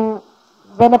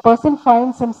when a person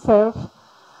finds himself,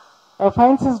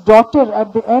 finds his daughter at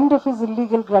the end of his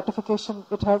illegal gratification,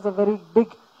 it has a very big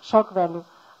shock value.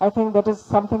 I think that is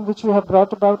something which we have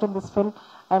brought about in this film,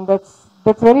 and that's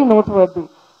very noteworthy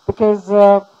because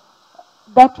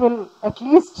that will at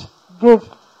least give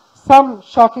some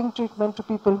shocking treatment to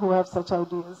people who have such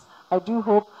ideas. I do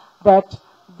hope that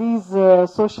these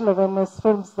social awareness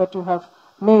films that you have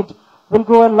made will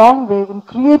go a long way in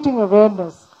creating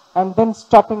awareness and then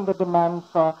stopping the demand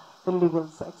for illegal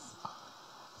sex.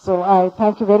 So I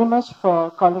thank you very much for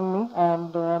calling me and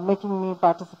making me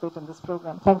participate in this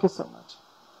program. Thank you so much.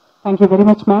 Thank you very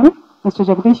much, ma'am. Mr.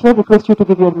 Jagdish, I request you to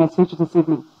give your message this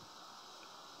evening.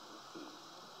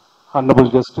 Honorable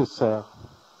Justice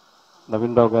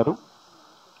Navin Rao Garu,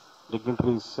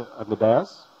 dignitaries on the dais,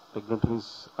 dignitaries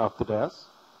of the dais.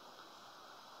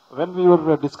 When we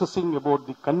were discussing about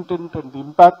the content and the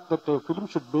impact that a film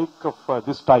should make of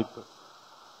this type,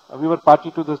 we were party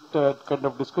to this kind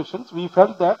of discussions. We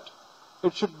felt that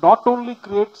it should not only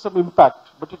create some impact,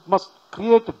 but it must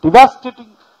create a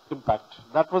devastating impact.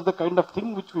 That was the kind of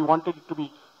thing which we wanted it to be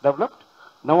developed.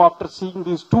 Now after seeing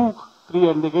these 2, 3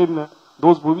 and again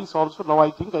those movies also, now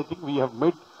I think we have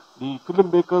made, the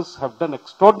filmmakers have done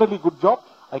extraordinarily good job.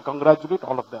 I congratulate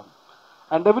all of them.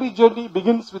 And every journey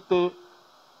begins with a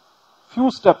few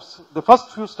steps. The first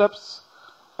few steps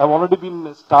have already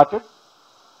been started.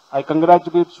 I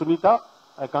congratulate Sunita.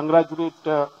 I congratulate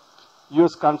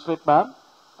US Consulate ma'am.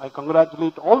 I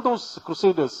congratulate all those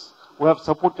crusaders who have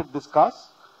supported this cause.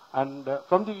 And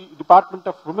from the Department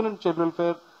of Women and Child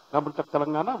Welfare, Government of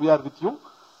Telangana, we are with you.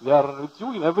 We are with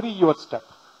you in every your step.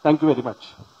 Thank you very much.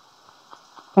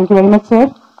 Thank you very much,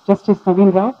 sir. Justice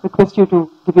Navin Rao, request you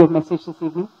to give your message this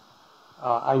evening.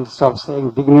 Instead of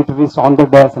saying dignitaries on the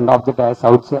dais and off the dais, I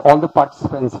would say all the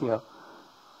participants here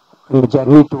in the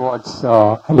journey towards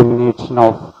elimination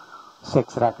of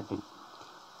sex racketing.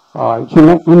 In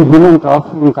human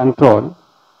trafficking control,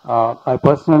 I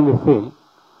personally feel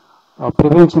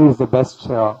prevention is the best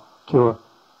cure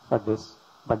for this,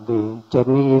 but the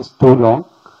journey is too long.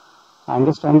 I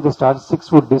understand the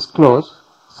statistics would disclose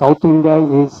South India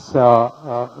is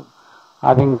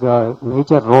having a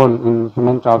major role in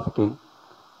human trafficking,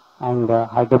 and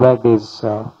Hyderabad is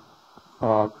on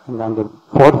the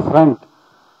forefront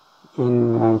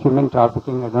in human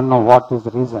trafficking. I don't know what is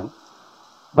the reason,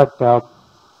 but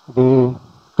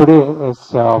today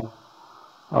is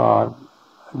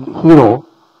hero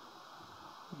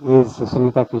is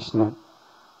Sunita Krishnan,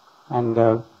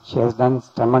 and she has done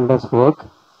tremendous work,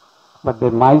 but there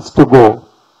are miles to go.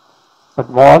 But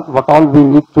what all we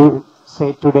need to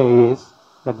say today is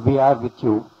that we are with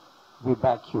you, we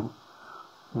back you.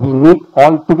 We need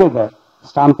all together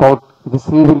stamp out this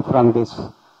evil from this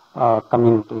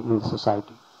community in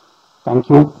society. Thank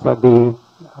you for the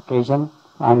occasion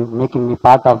and making me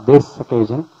part of this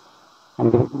occasion and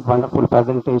the wonderful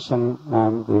presentation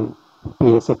and the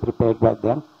PSA prepared by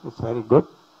them. It's very good.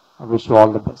 I wish you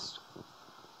all the best.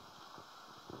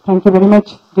 Thank you very much,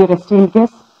 dear esteemed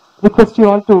guests. Request you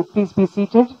all to please be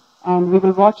seated, and we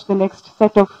will watch the next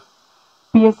set of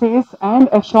PSAs and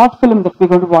a short film that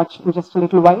we're going to watch in just a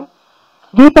little while.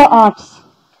 Geeta Arts.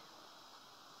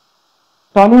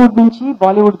 Tollywood నుంచి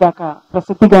బాలీవుడ్ దాకా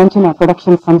ప్రసిద్ధిగాంచిన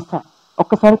production సంస్థ.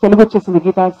 ఒక్కసారి తెలుగు వచ్చేసింది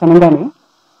Gita arts అనగానే.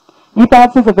 Geeta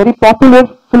Arts is a very popular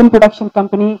film production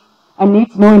company and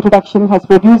needs no introduction, has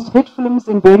produced hit films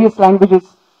in various languages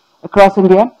across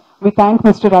India. We thank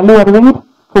Mr. Allu Arvind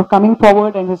for coming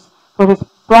forward and for his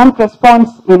prompt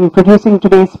response in producing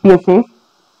today's PSA.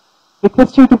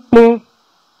 Request you to play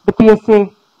the PSA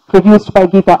produced by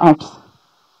Geeta Arts.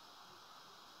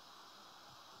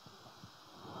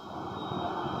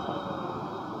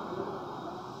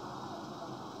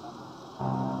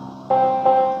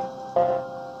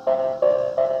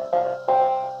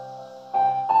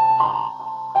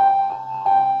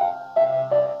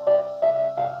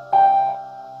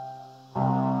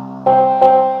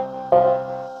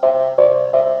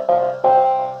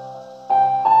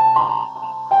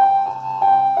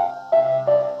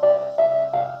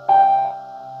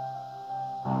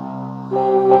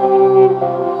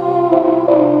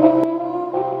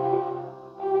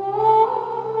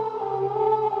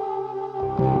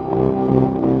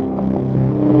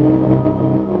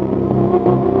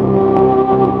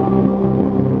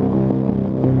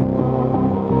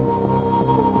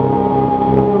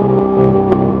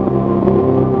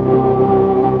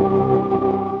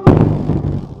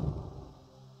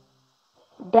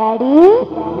 Daddy?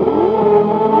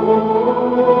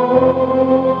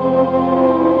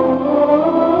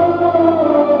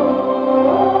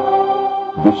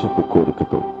 విషపు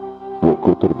కోరికతో ఓ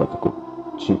కూతురు బతుకు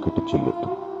చీకటి చెల్లెత్తు.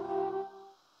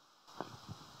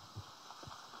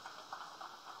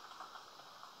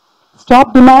 Stop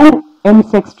demand, end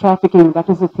sex trafficking. That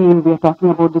is the theme we are talking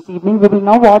about this evening. We will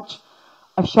now watch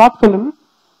a short film,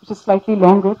 which is slightly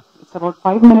longer. It's about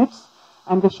 5 minutes,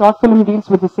 and the short film deals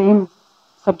with the same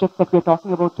subject that we are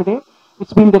talking about today.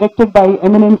 It's been directed by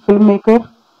eminent filmmaker,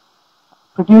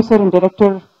 producer and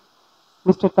director,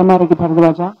 Mr. Telugu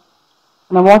Prajwala,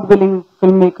 an award-winning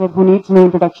filmmaker who needs no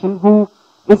introduction, who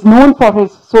is known for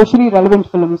his socially relevant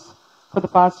films for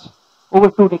the past over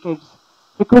 2 decades.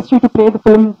 Request you to play the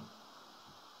film,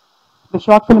 the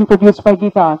short film produced by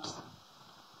Geeta Arts.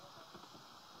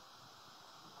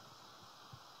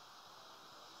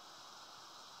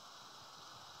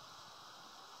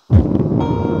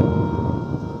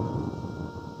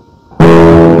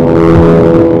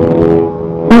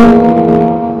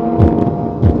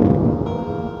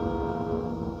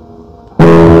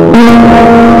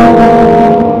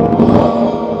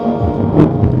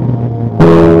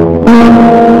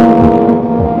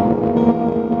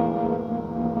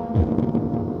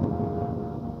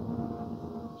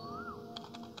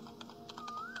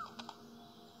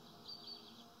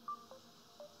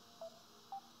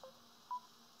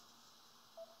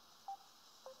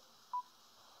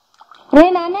 Ray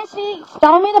నాన్నశ్రీ,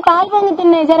 stove మీద పాలు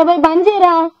పొంగుతున్నాయి, జర పోయి బంద్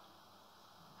చేయరా.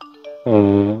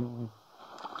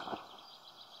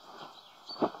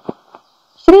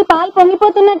 శ్రీ, పాలు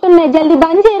పొంగిపోతున్నట్టున్నాయి, జల్దీ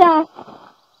బంద్ చేయరా.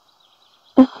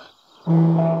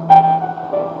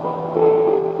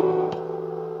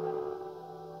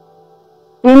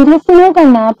 ఏం చేస్తున్నావు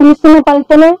కన్నా? పిలుస్తున్న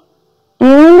పలుకుతలు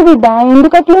ఏమైంది బిడ్డ?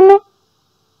 ఎందుకు అట్లున్నావు?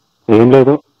 ఏం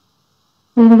లేదు.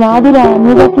 ఇది కాదురా,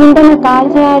 నువ్వు ఎట్లుంటే నాకు కాల్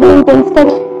చేయాలి అని తెలుసు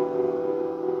కదా.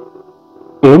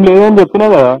 ఏం లేదని చెప్పినా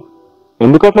కదా,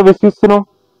 ఎందుకు అట్లా విసిగిస్తున్నావు?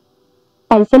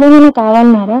 పైసలు ఏమైనా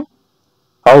కావాలన్నారా?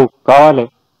 అవు కావాలి,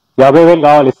 50,000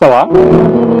 కావాలి, ఇస్తావా?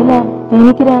 50,000?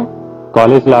 దేనికిరా?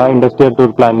 కాలేజ్ లా ఇండస్ట్రియల్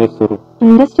టూర్ ప్లాన్ చేస్తారు.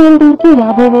 ఇండస్ట్రియల్ టూర్ కి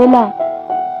 50,000?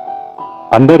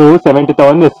 అందరూ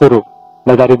 70,000 తెస్తారు.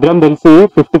 నా దరిద్రం తెలిసి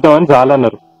 50,000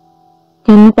 చాలన్నారు.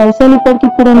 ఎన్ని పైసలు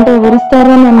ఇప్పటికిప్పుడు అంటే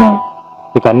ఎవరిస్తారా నన్ను?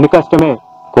 నీకు అన్ని కష్టమే,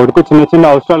 కొడుకు చిన్న చిన్న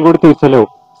అవసరాలు కూడా తీర్చలేవు,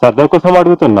 సర్దా కోసం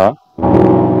అడుగుతున్నా.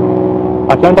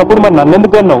 అట్లాంటప్పుడు మరి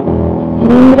నన్నెందుకు అన్నావు?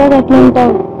 ఏంద్రా అట్లా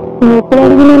అంటావు? నువ్వు ఎప్పుడు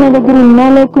అడిగినా నా దగ్గర ఉన్నా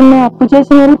లేకున్నా అప్పు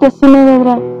చేసిన వరకు తెస్తున్నావు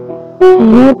కదరా.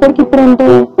 నేను ఎప్పటికిప్పుడు అంటే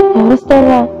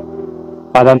ఎవరిస్తారా?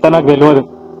 అదంతా నాకు తెలియదు,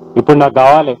 ఇప్పుడు నాకు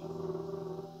కావాలి.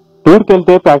 టూర్కి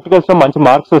వెళ్తే ప్రాక్టికల్స్ లో మంచి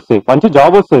మార్క్స్ వస్తాయి, మంచి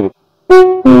జాబ్ వస్తుంది.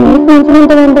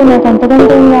 పెంచుకుంటానంటే నాకు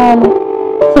అంతకంటే ఏం కావాలి?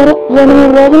 సరే,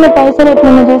 2-3 రోజుల్లో పైసలు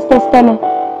ఎట్లన్నా చేసి తెస్తాను.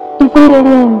 టిఫిన్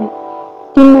రెడీ అయింది,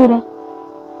 తిన్నూరా.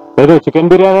 ఏదో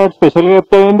చికెన్ బిర్యానీ స్పెషల్ గా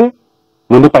చెప్తే ఏంది?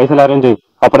 ముందు పైసలు అరేంజ్ అయ్యి,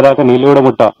 అప్పటిదాకా నీళ్ళు కూడా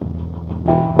ముట్ట.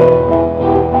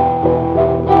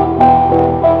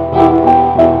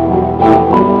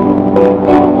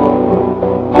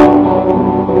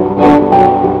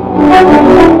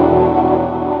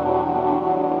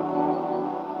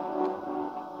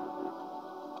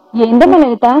 ఏందమ్మా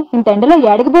లలిత, ఇంత ఎండలో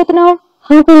ఏడకపోతున్నావు?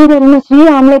 శ్రీ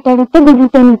ఆమ్లెట్ అడిగితే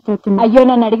గుడ్లతో ఇస్తుంది. అయ్యో,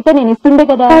 నన్ను అడిగితే నేను ఇస్తుండే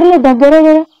కదా. దగ్గరే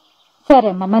కదా. సరే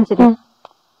అమ్మా, మంచిది.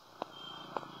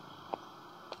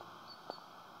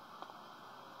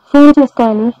 ఫోన్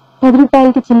చేసుకోవాలి. 10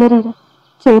 రూపాయలకి చిల్లరీరా.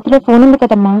 చేతిలో ఫోన్ ఉంది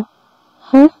కదమ్మా.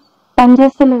 పని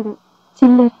చేస్తలేదు.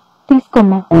 చిల్లర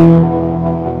తీసుకోమ్మా.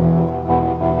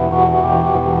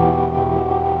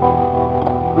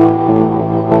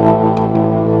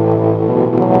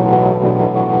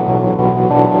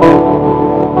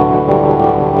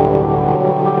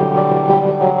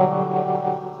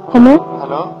 హలో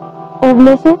హలో,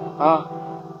 ఓబ్లేసు,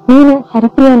 నేను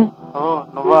హరిప్రియని.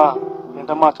 నువ్వా?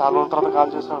 ఏంటమ్మా చాలా రోజుల తర్వాత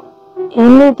కాల్ చేసావు?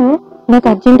 ఏం లేదు, నాకు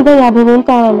అర్జెంటుగా 50,000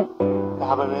 కావాలి.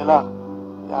 50,000?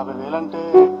 50,000 అంటే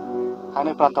ఆయన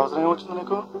ఇప్పుడు అంత అవసరం ఏమొచ్చింది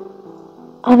నీకు?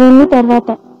 అవన్నీ తర్వాత.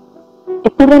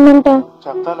 ఎప్పుడు రమ్మంటా?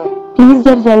 చెప్తాలే. ప్లీజ్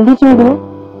జర జల్దీ చూడు.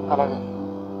 అలాగే.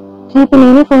 రేపు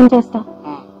నేనే ఫోన్ చేస్తా.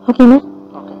 ఓకేనా?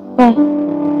 బాయ్.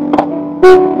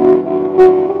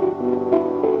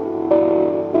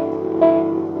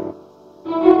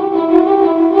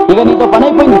 ఇక నీతో పని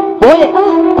అయిపోయింది, పోయే.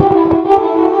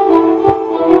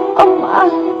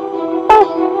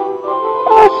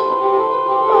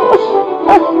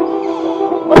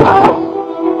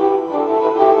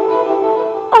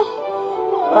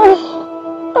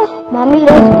 మమ్మీ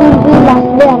రోజు స్కూల్ ఫీజు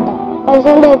లాస్ట్ డే అంట.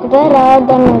 పైసలు లేకుండా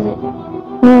రావద్దన్నది.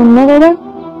 నువ్వు ఉన్నా కదా,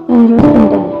 నేను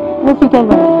చూసుకుంటాను. నువ్వు ఫికర్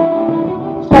పడదు.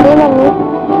 సరే మమ్మీ.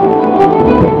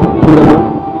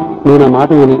 నువ్వు నా మాట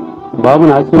విని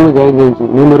బాబుని ఆశ్రమంలో జాయిన్ చేయించు.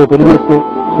 నేను మరో పెళ్లి చేస్తూ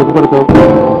సుఖపడతావు.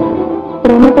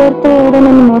 ప్రేమ పేరుతో ఎవరో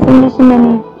నన్ను మోసం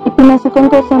చేసిందని ఇప్పుడు నా సుఖం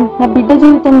కోసం నా బిడ్డ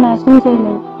జీవితం నాశనం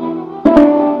చేయలేదు.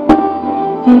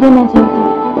 వీరే నా జీవితం.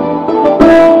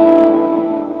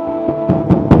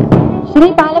 శ్రీ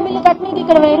పాల బిల్లు కట్టనీకి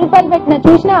ఇక్కడ 1000 రూపాయలు పెట్టిన,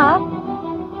 చూసినా?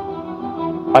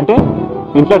 అంటే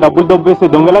ఇంట్లో డబ్బులు దొబ్బేసే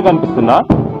దొంగలా కనిపిస్తున్నా?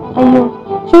 అయ్యో,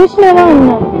 చూసినావా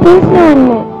అన్నా, చూసినా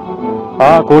అన్నా.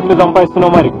 కోట్లు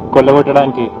సంపాదిస్తున్నావు మరి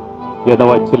కొల్లగొట్టడానికి. ఏదో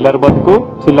చిల్లర బతుకు,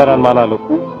 చిల్లర అనుమానాలు.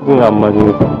 అమ్మ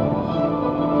జీవితం.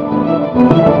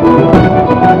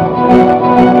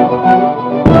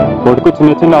 కొడుకు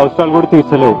చిన్న చిన్న అవసరాలు కూడా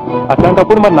తీర్చలేవు.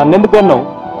 అట్లాంటప్పుడు మరి నన్నెందుకు అన్నావు?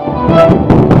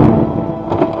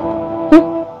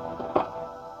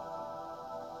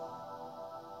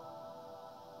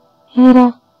 హేరా,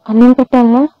 అన్నం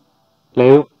పెట్టాలనా?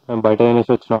 లేదు, మేము బయట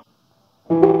తినేసి వచ్చినాం.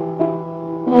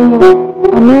 అయ్యో,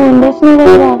 అన్నం వండేసినా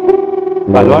కదా.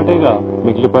 అలవాటేగా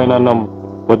మిగిలిపోయిన అన్నం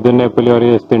పొద్దున్నే పులిహోర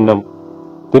చేసి తినడం.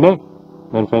 తినే,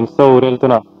 నేను ఫ్రెండ్స్తో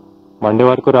ఊరెళ్తున్నా, మండే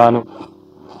వరకు రాను.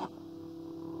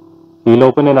 ఈ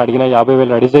లోపు నేను అడిగిన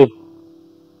 50,000 రెడీ చేయి.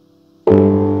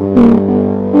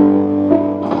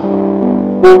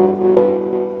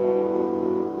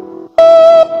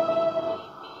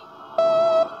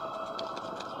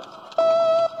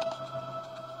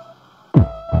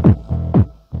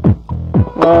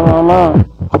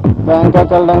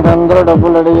 బ్యాంకాక్ వెళ్ళడానికి అందరూ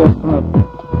డబ్బులు రెడీ చేస్తున్నారు.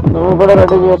 నువ్వు కూడా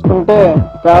రెడీ చేసుకుంటే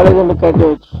కాలేజీలు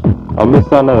కట్టేయచ్చు.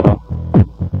 అమ్మిస్తా అన్నదిరా.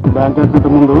 బ్యాంకాక్ కంటే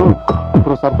ముందు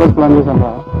ఇప్పుడు సర్ప్రైజ్ ప్లాన్ చేశాను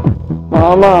రా.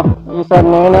 మామా, ఈసారి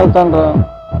నేను వెళ్తాను రా,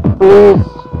 ప్లీజ్.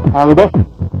 ఆవిడే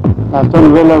నష్టం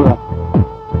నువ్వే లేవురా.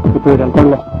 ఇప్పుడు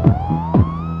వెళ్తానులే.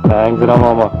 థ్యాంక్స్ రా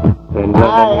మామ.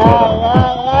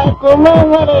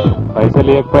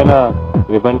 పైసలు ఇవ్వకపోయినా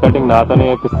రిబన్ కటింగ్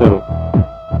నాతోనే చేపిస్తారు.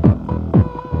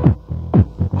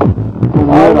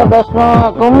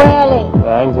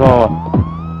 థ్యాంక్స్ మామ.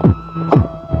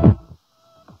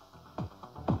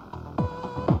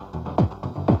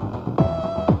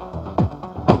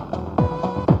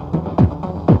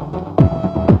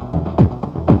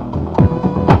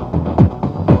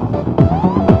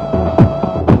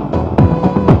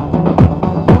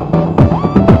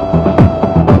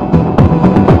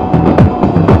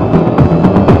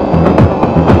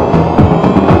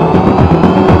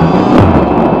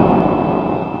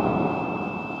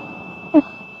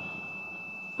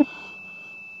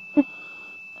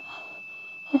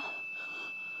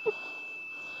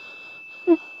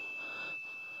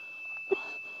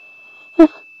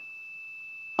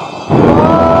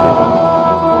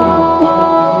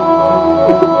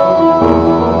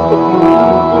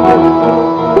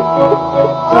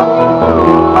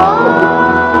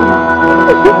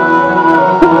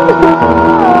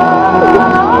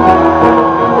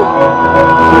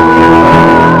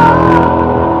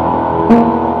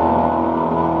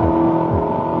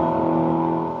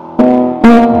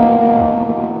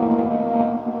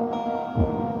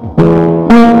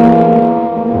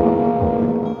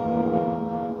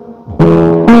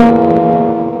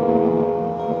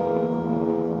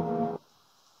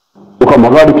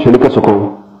 మగాడి క్షణిక సుఖం,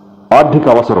 ఆర్థిక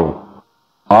అవసరం,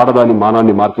 ఆడదాని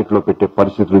మానాన్ని మార్కెట్లో పెట్టే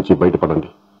పరిస్థితి నుంచి బయటపడండి.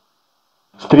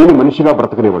 స్త్రీని మనిషిగా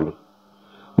బ్రతకనివ్వండి.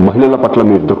 మహిళల పట్ల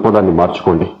మీ దృక్పథాన్ని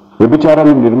మార్చుకోండి.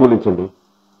 వ్యభిచారాన్ని నిర్మూలించండి.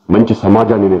 మంచి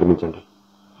సమాజాన్ని నిర్మించండి.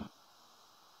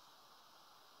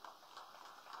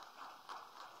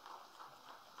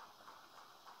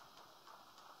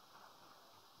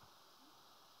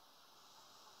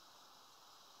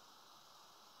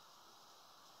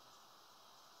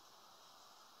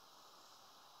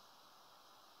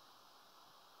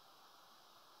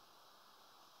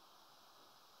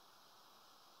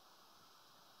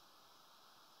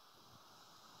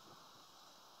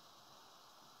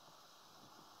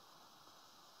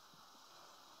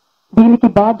 దీనికి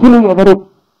బాధ్యులు ఎవరు?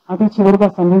 అది చివరిగా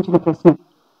సంధించిన ప్రశ్న.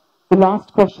 The last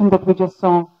question that we just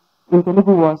saw in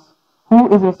Telugu was, who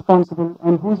is responsible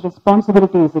and whose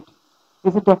responsibility is it?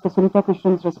 Is it Dr. Sunita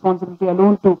Krishna's responsibility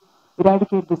alone to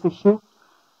eradicate this issue?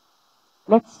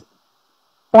 Let's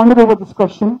ponder over this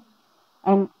question,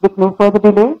 and with no further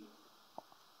delay,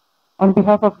 on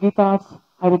behalf of Geeta Arts,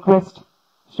 I request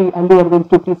Sri Allu Arvind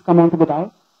to please come onto the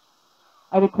dais.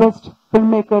 I request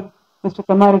filmmaker Mr.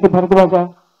 Taara Bharadwaja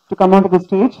to come onto the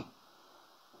stage.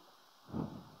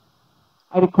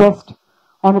 I request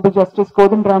Honorable Justice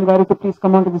Kodandram Garu to please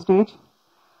come onto the stage.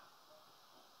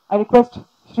 I request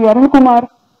Sri Arun Kumar,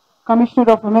 Commissioner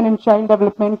of Women and Child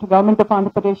Development, Government of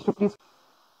Andhra Pradesh, to please.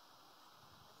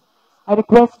 I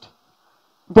request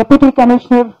Deputy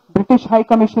Commissioner, British High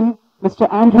Commission, Mr.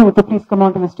 Andrew, to please come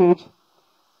onto the stage.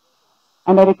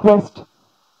 And I request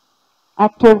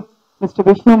actor Mr.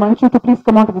 Vishnu Manchu to please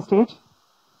come onto the stage.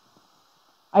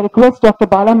 I request Dr.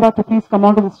 Balamba to please come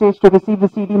onto the stage to receive the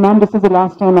CD. Ma'am, this is the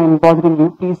last time I am bothering you.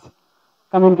 Please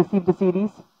come and receive the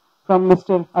CDs from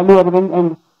Mr. Allu Arvind and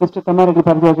Mr. Taara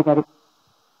Bharadwaja Garu.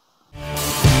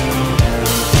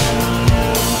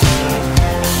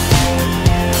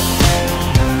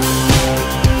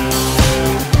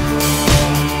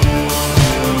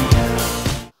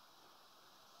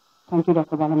 Thank you,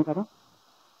 Dr. Balamba Garu.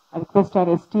 I request our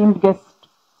esteemed guest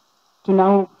to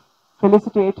now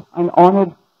felicitate and honor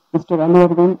Mr. Allu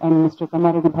Arvind and Mr.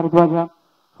 Taara Bharadwaja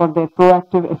for their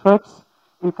proactive efforts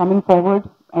in coming forward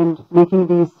and making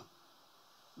these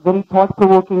very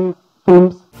thought-provoking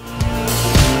films.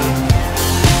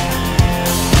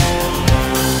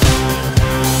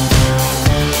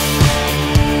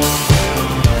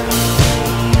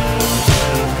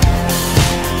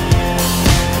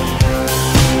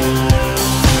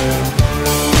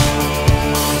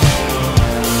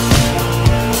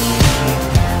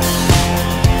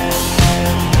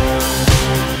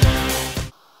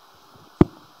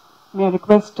 May I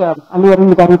request Allu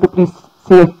Arvind Garu to please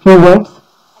say a few words.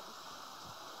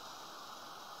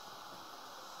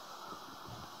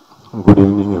 Good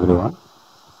evening, everyone.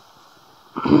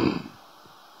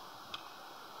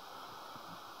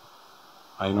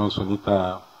 I know Sunita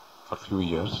for a few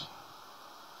years.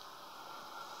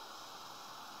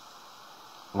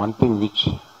 One thing which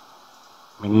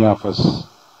many of us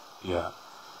here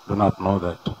do not know,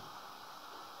 that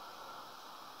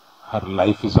her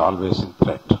life is always in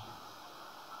threat.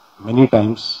 Many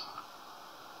times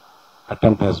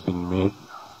attempt has been made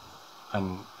and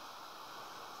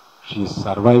she is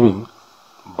surviving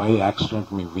by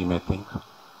accident, we may think,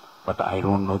 but I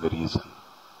don't know the reason.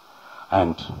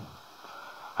 And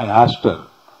I asked her,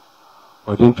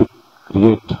 why don't you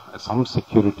create some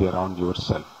security around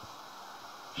yourself?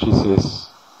 She says,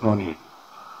 no need.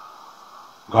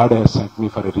 God has sent me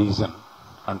for a reason,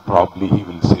 and probably He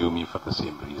will save me for the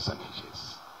same reason. He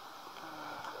says.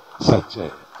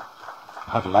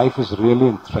 Her life is really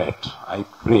in threat. I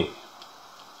pray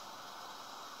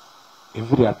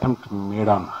every attempt made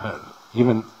on her,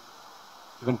 even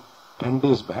 10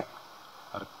 days back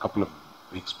or a couple of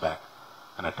weeks back,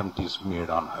 an attempt is made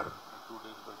on her.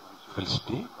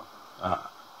 Felicity.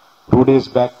 2 days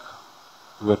back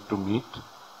we were to meet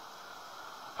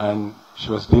and she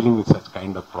was dealing with such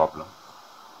kind of problem.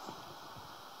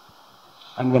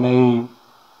 And when I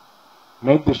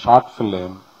made the short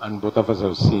film and both of us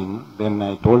have seen, then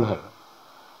I told her,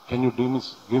 can you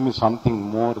give me something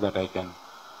more that I can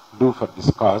do for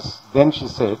this cause? Then she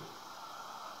said,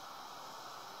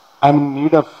 I'm in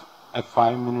need of a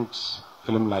 5 minutes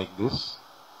film like this.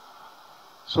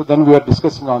 So then we were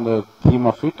discussing on the theme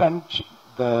of it, and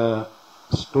the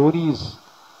stories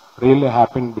really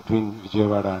happened between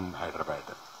Vijayawada and Hyderabad.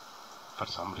 For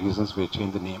some reasons we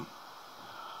changed the name,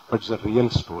 but it's a real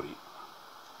story.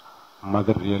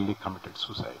 Mother really committed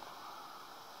suicide.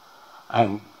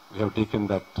 And we have taken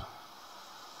that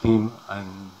theme and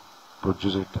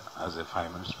produced it as a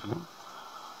 5 minutes film.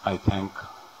 I thank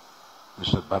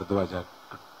Mr. Bharadwaja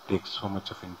to take so much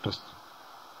of interest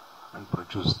and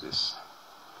produce this.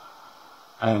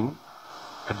 And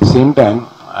at the same time,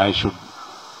 I should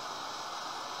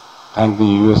thank the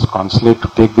US consulate to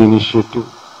take the initiative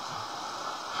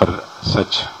for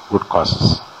such good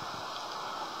causes.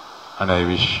 And I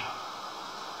wish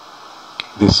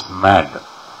this mad.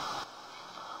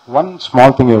 One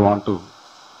small thing I want to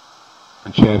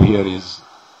share here is,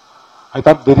 I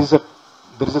thought there is a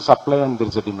supply and there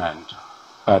is a demand.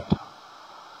 But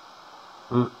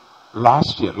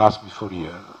last before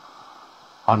year,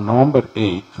 on November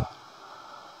 8th,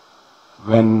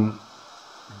 when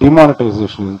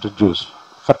demonetization introduced,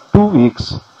 for 2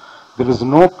 weeks, there was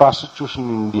no prostitution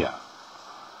in India.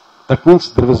 That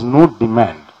means there was no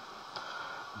demand.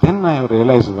 Then I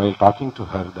realized while talking to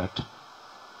her that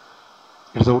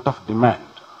it is out of demand,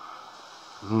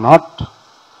 not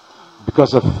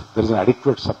because of there is an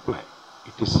adequate supply.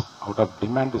 It is out of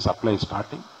demand, the supply is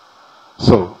starting.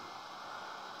 So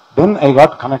then I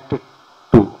got connected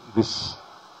to this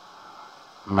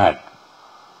MAD.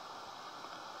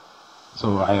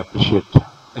 So I appreciate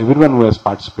everyone who has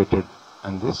participated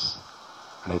in this,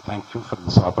 and I thank you for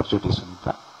this opportunity,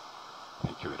 Sunita.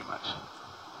 Thank you very much.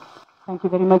 Thank you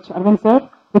very much. Arvind sir,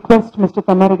 request Mr.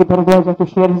 Telugu Prajwala to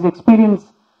share his experience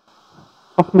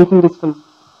of making this film.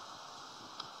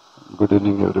 Good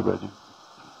evening, everybody.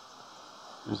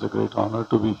 It's a great honor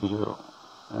to be here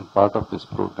and part of this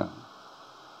program.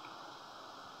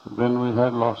 When we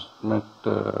had met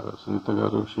Sunita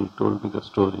Garu, she told me the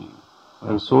story.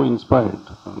 I was so inspired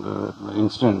on the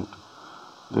instant.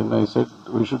 Then I said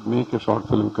we should make a short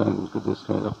film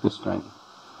of this kind.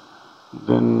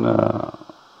 Then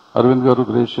Arvind Garu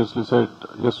graciously said,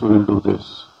 yes, we will do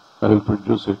this. I will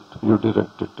produce it. You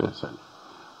direct it, I said.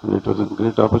 And it was a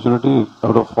great opportunity.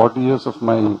 Out of 40 years of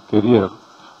my career,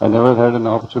 I never had an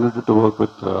opportunity to work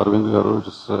with Arvind Garu.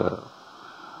 It's a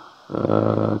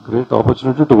great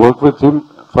opportunity to work with him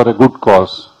for a good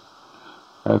cause.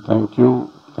 I thank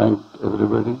you, thank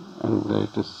everybody, and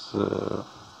it is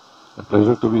a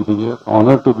pleasure to be here,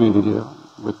 honor to be here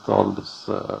with all these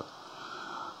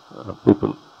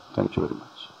people. Thank you very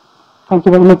much. Thank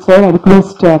you very much, sir. I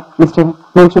request Mr.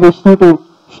 Manchu Vishnu to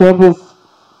share his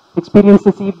experience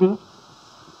this evening.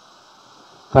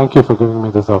 Thank you for giving me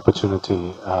this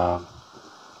opportunity.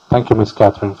 Thank you, Ms.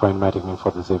 Catherine, for inviting me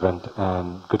for this event,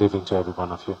 and good evening to every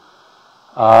one of you.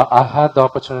 I had the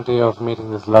opportunity of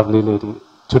meeting this lovely lady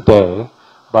today,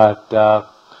 but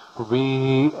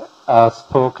we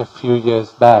spoke a few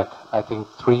years back, I think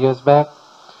 3 years back.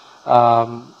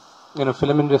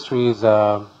 Film industry is,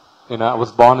 I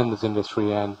was born in this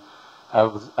industry, and I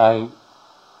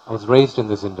was raised in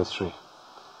this industry.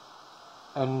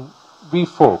 And we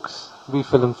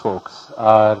film folks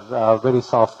are a very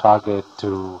soft target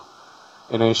to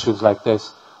issues like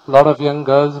this. A lot of young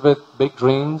girls with big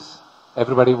dreams.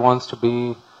 Everybody wants to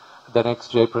be the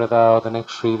next Jayprada or the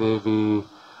next Sridevi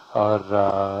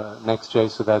or next Jay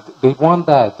Sudha. They want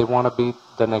that. They want to be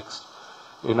the next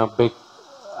big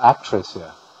actress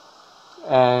here.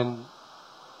 And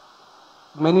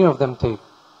many of them take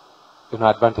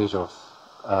advantage of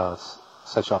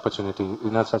such opportunity,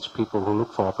 such people who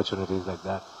look for opportunities like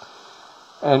that.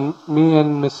 And me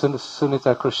and Miss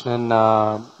Sunita Krishnan,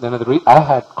 I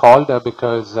had called her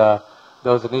because there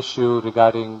was an issue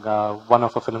regarding one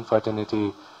of a film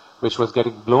fraternity which was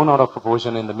getting blown out of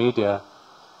proportion in the media,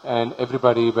 and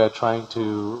everybody were trying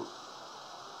to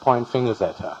point fingers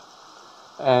at her.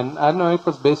 And I don't know, it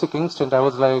was basic instinct. I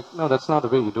was like, no, that's not the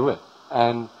way you do it.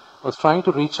 And I was trying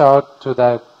to reach out to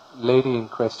that lady in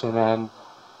question, and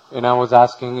I was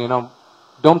asking,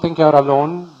 don't think you're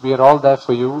alone. We are all there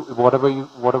for you.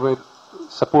 Whatever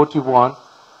support you want,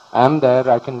 I'm there.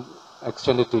 I can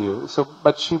extend it to you. So,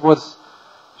 but she was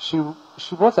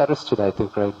arrested, I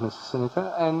think, right, Mrs.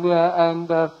 Sunita? And yeah,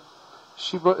 and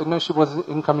she was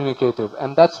incommunicative.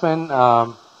 And that's when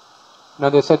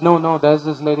they said, no, there's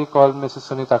this lady called Mrs.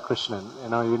 Sunita Krishnan.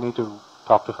 You need to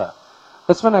talk to her.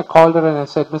 That's when I called her and I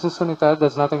said, Mrs. Sunita,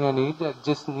 there's nothing I need. I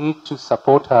just need to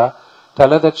support her.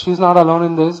 Tell her that she's not alone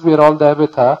in this. We're all there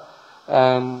with her.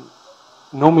 And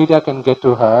no media can get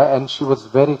to her. And she was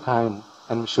very kind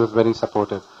and she was very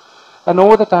supportive. And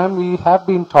over the time, we have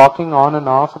been talking on and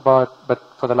off but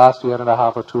for the last year and a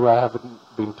half or two, I haven't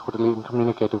been totally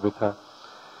communicative with her.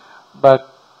 But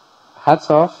hats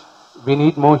off, we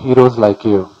need more heroes like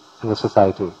you in the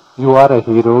society. You are a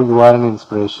hero, you are an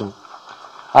inspiration.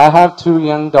 I have 2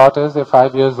 young daughters, they're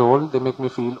 5 years old. They make me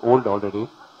feel old already.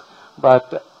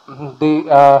 But they,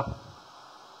 by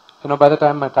the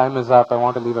time my time is up, I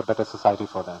want to leave a better society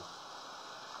for them.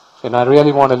 I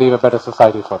really want to leave a better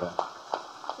society for them.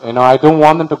 I don't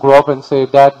want them to grow up and say,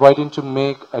 Dad, why didn't you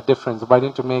make a difference? Why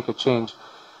didn't you make a change?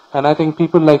 And I think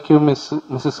people like you, Mrs.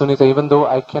 Sunita, even though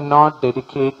I cannot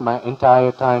dedicate my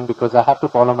entire time because I have to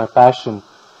follow my passion,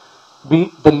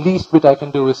 the least bit I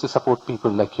can do is to support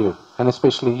people like you, and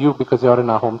especially you because you're in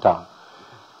our hometown.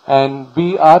 And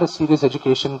we are a serious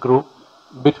education group.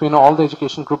 Between all the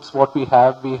education groups what we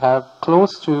have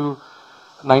close to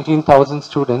 19,000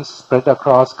 students spread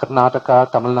across Karnataka,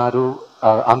 Tamil Nadu,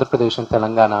 Andhra Pradesh and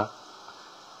Telangana.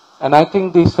 And I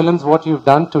think these films, what you've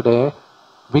done today,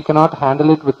 we cannot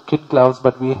handle it with kid gloves,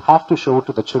 but we have to show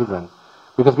to the children.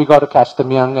 Because we got to catch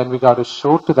them young and we got to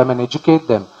show to them and educate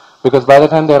them. Because by the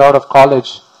time they're out of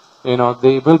college, you know,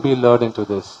 they will be lured into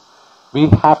this. We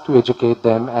have to educate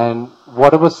them, and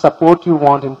whatever support you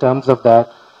want in terms of that.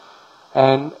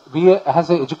 And we, as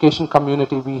an education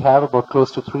community, we have about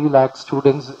close to 3 lakh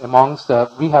students amongst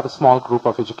we have a small group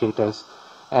of educators.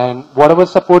 And whatever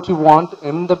support you want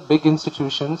in the big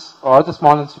institutions or the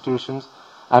small institutions,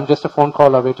 I'm just a phone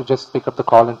call away to just pick up the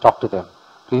call and talk to them.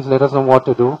 Please let us know what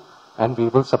to do, and we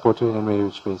will support you in every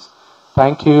which ways.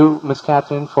 Thank you, Ms.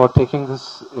 Catherine, for taking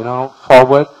this, you know,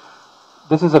 forward.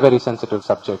 This is a very sensitive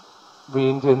subject. We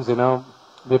Indians, you know,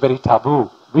 we're very taboo.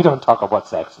 We don't talk about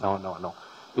sex. No, no, no.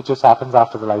 It just happens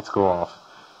after the lights go off.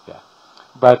 Yeah.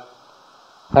 But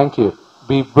thank you.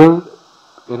 We will,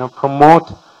 you know,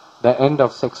 promote the end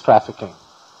of sex trafficking.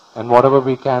 And whatever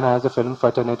we can as a film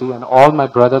fraternity, and all my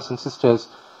brothers and sisters,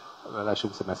 well, I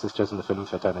shouldn't say my sisters in the film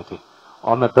fraternity,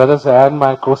 all my brothers and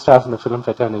my co-stars in the film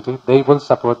fraternity, they will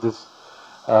support this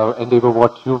endeavor,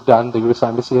 what you've done, the US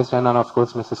Embassy has done, and of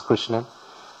course Mrs. Krishnan.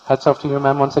 Hats off to you,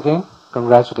 ma'am, once again.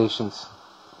 Congratulations.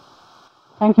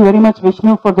 Thank you very much,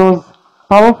 Vishnu, for those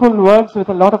powerful words with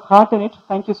a lot of heart in it.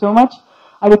 Thank you so much.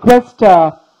 I request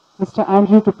Mr.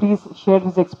 Andrew to please share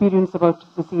his experience about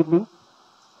this evening.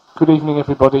 Good evening,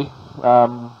 everybody.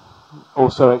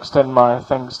 Also extend my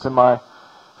thanks to my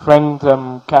friend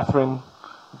Catherine,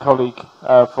 colleague,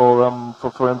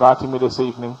 for inviting me this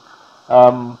evening.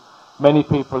 Many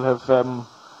people have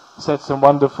said some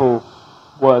wonderful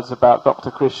words about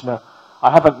Dr. Krishna. I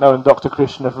haven't known Dr.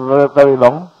 Krishna for very, very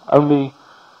long, only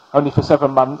for 7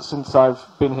 months since I've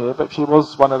been here, but she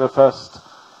was one of the first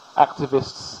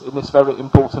activists in this very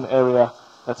important area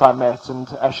that I met, and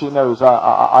as she knows,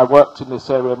 I worked in this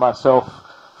area myself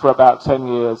for about 10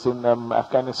 years in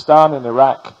Afghanistan, in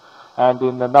Iraq, and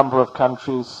in a number of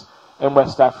countries in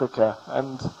West Africa.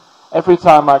 And every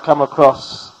time I come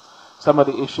across some of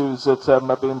the issues that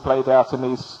are being played out in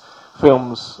these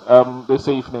films this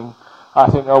evening, I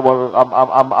think, oh well,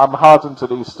 I'm hardened to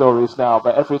these stories now.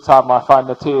 But every time I find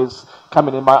the tears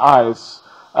coming in my eyes,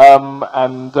 and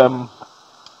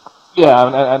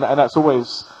that's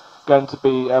always going to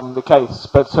be the case.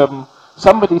 But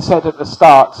somebody said at the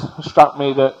start, struck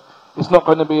me, that it's not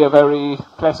going to be a very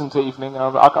pleasant evening.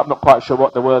 I'm not quite sure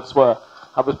what the words were.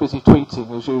 I was busy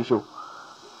tweeting as usual.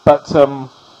 But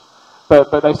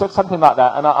they said something like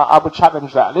that, and I would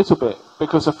challenge that a little bit,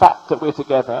 because the fact that we're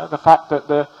together, the fact that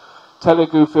the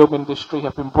Telugu film industry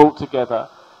have been brought together,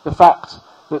 the fact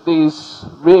that these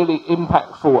really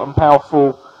impactful and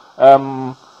powerful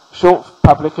short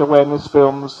public awareness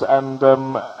films and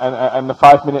the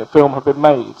 5-minute film have been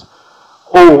made,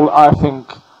 all, I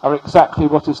think, are exactly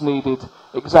what is needed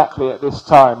exactly at this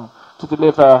time to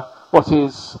deliver what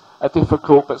is a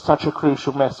difficult but such a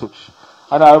crucial message.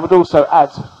 And I would also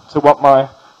add to what my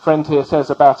friend here says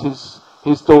about his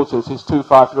daughters, his 2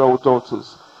 5-year-old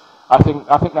daughters. I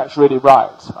think that's really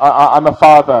right. I'm a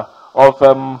father of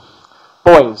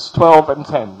boys, 12 and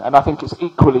 10, and I think it's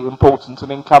equally important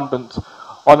and incumbent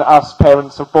on us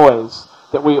parents of boys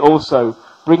that we also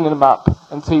bring them up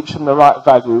and teach them the right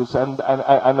values and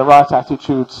the right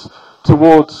attitudes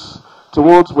towards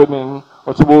women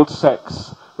or towards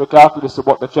sex, regardless of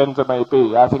what the gender may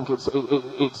be. I think it's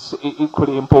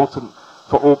equally important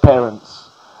for all parents.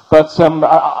 But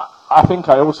I think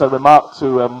I also remarked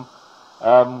to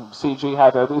CG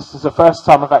Hadder, this is the first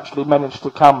time I've actually managed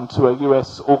to come to a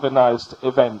US organised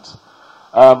event.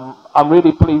 I'm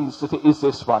really pleased that it is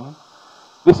this one.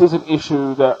 This is an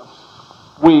issue that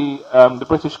we, the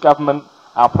British government,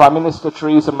 our Prime Minister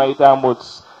Theresa May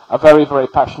downwards, are very, very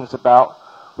passionate about.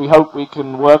 We hope we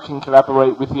can work and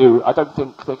collaborate with you. I don't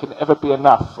think there can ever be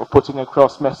enough of putting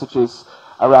across messages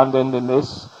around ending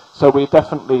this. So we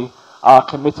definitely are a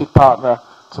committed partner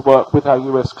to work with our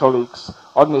US colleagues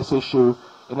on this issue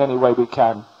in any way we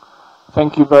can.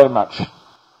 Thank you very much.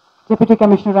 Deputy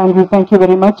Commissioner Andrew, thank you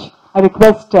very much. I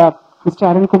request Mr.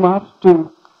 Arun Kumar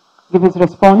to give his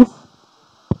response.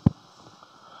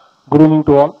 Good evening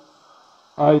to all.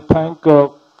 I thank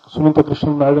Sunita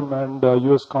Krishnan Madam and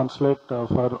US Consulate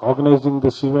for organizing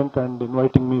this event and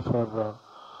inviting me for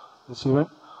this event.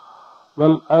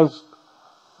 Well, as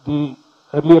the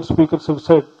earlier speakers have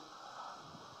said,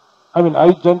 I mean,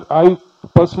 I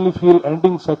personally feel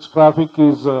ending sex traffic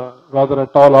is rather a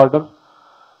tall order,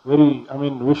 very, I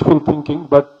mean, wishful thinking,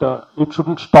 but it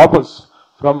shouldn't stop us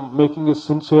from making a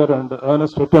sincere and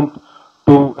earnest attempt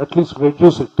to at least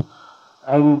reduce it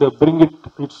and bring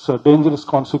its dangerous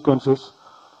consequences.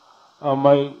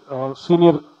 My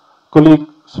senior colleague,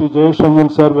 Sri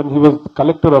Jayashanyan sir, when he was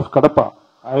collector of Kadapa,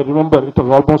 I remember it was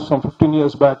almost some 15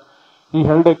 years back, he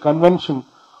held a convention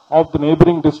of the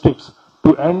neighboring districts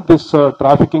to end this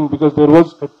trafficking, because there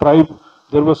was a tribe,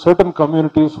 there were certain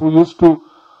communities who used to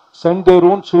send their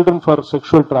own children for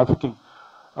sexual trafficking.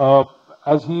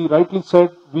 As he rightly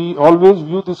said, we always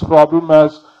view this problem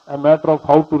as a matter of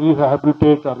how to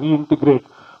rehabilitate or reintegrate,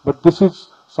 but this is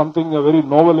something, a very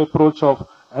novel approach of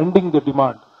ending the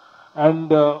demand.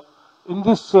 And in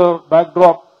this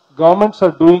backdrop, governments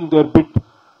are doing their bit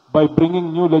by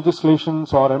bringing new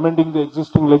legislations or amending the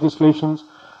existing legislations,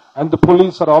 and the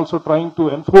police are also trying to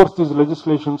enforce these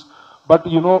legislations, but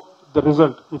you know the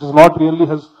result. It is not really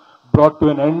has brought to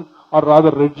an end, or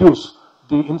rather reduce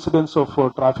the incidence of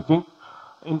trafficking.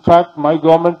 In fact, my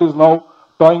government is now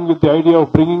toying with the idea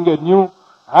of bringing a new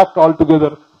act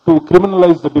altogether to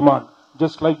criminalize the demand,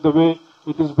 just like the way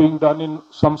it is being done in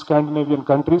some Scandinavian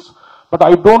countries. But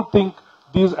I don't think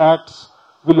these acts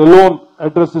will alone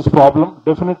address this problem.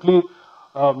 Definitely,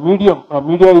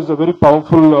 media is a very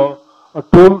powerful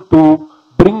tool to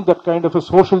bring that kind of a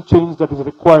social change that is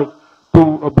required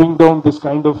to bring down this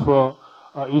kind of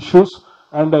issues.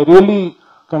 And I really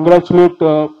congratulate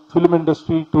film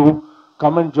industry to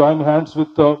come and join hands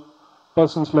with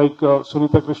persons like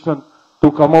Sunita Krishnan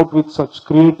to come out with such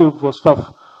creative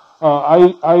stuff.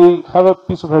 I have a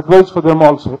piece of advice for them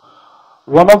also.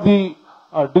 One of the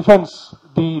defense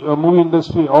the movie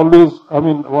industry always, I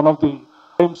mean, one of the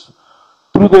times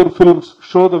through their films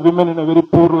show the women in a very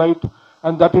poor light,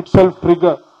 and that itself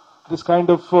trigger this kind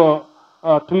of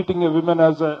treating a woman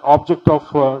as an object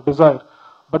of desire.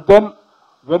 But then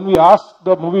when we ask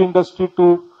the movie industry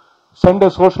to send a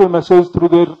social message through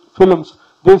their films,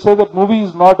 they say that movie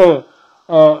is not a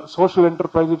social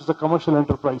enterprise, it is a commercial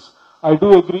enterprise. I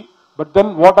do agree, but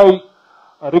then what I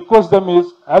request them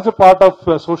is, as a part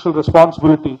of social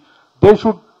responsibility, they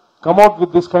should come out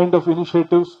with this kind of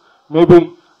initiatives,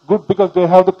 maybe good because they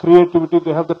have the creativity,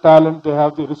 they have the talent, they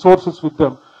have the resources with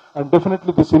them, and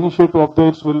definitely this initiative of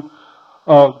theirs will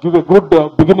give a good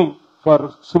beginning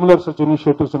for similar such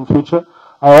initiatives in future.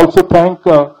 I also thank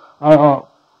Mrs.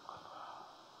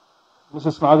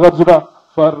 Nagarjuna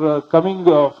for coming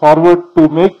forward to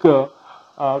make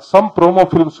some promo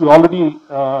films. We already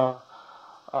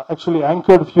actually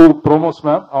anchored few promos,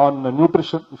 ma'am, on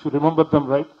nutrition, if you remember them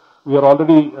right. We are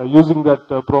already using that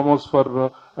promos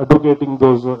for advocating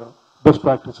those best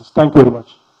practices. Thank you very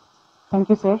much. Thank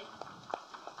you, sir.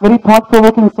 Very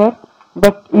thought-provoking, sir.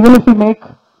 But even if we make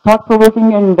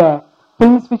thought-provoking and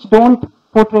things which don't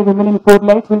portray women in poor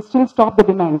light, we'll still stop the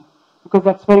demand, because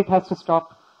that's where it has to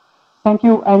stop. Thank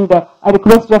you, and I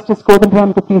request Justice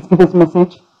Kodandram to please give his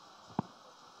message.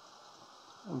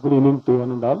 Good evening to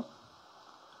one and all.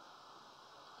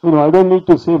 I don't need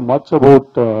to say much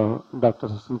about Dr.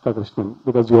 Sunita Krishnan,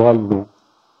 because you all know.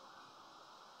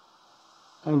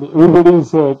 And everybody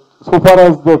said, so far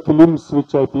as the films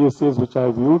PSAs which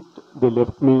I viewed, they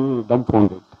left me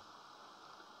dumbfounded.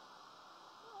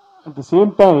 At the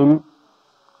same time,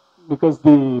 because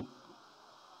Mr.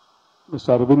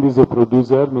 Arvind is a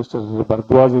producer, Mr.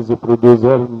 Bhardwaj is a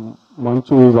producer,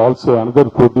 Manchu is also another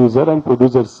producer and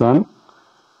producer's son,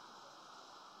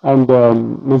 and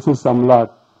Mrs. Samlat,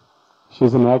 she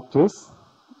is an actress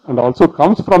and also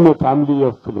comes from a family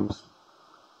of films.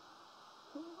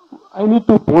 I need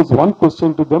to pose one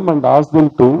question to them and ask them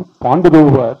to ponder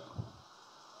over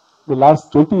the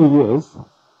last 20 years.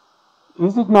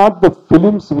 Is it not the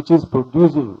films which is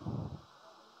producing,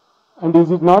 and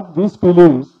is it not these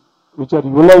films which are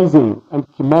realizing and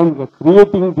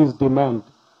creating this demanding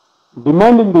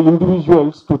the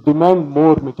individuals to demand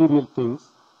more material things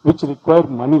which require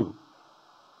money,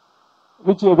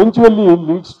 which eventually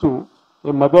leads to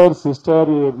a mother, sister,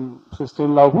 a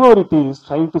sister-in-law, whoever it is,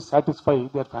 trying to satisfy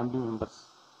their family members.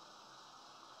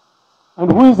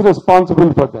 And who is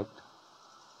responsible for that?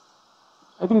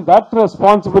 I think that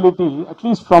responsibility, at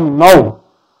least from now,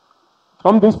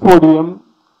 from this podium,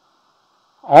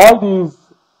 all these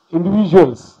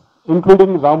individuals,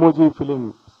 including Ramoji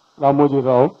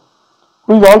Rao,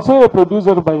 who is also a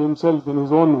producer by himself in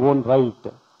his own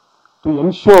right, to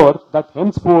ensure that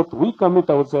henceforth we commit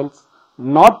ourselves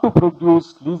not to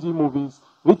produce sleazy movies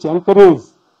which encourage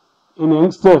in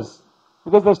youngsters.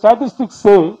 Because the statistics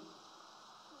say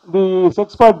the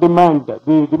sex for demand,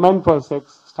 the demand for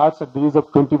sex starts at the age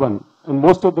of 21. And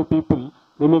most of the people,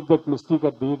 they make that mistake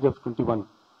at the age of 21.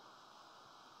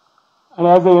 And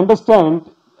as I understand,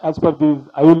 as per the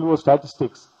ILO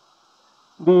statistics,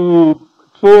 the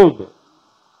trade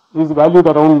is valued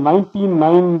around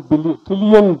 $99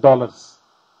 trillion.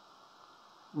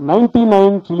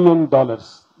 $99 trillion.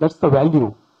 That's the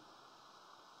value.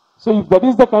 So if that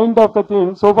is the kind of a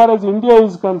thing, so far as India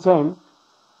is concerned,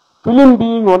 film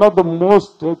being one of the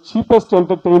most cheapest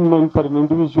entertainment for an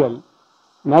individual,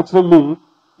 naturally,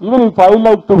 even if I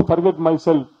like to forget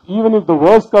myself, even if the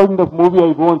worst kind of movie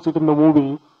I go and sit in the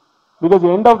movie, because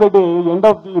end of the day, end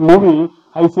of the movie,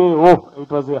 I say, oh, it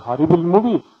was a horrible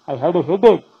movie, I had a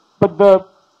headache. But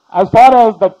as far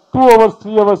as the 2 hours,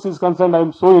 3 hours is concerned, I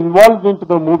am so involved into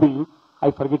the movie, I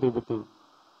forget everything.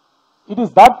 It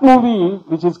is that movie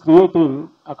which is creating,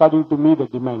 according to me, the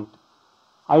demand.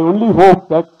 I only hope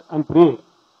that and pray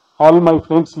all my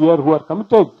friends here who are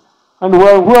committed and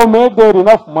who have made their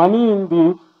enough money in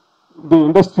the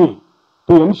industry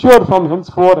to ensure from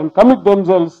henceforth and commit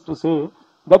themselves to say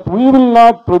that we will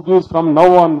not produce from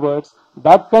now onwards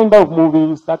that kind of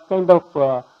movies, that kind of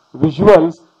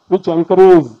visuals which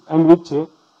encourage and which,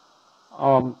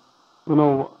 I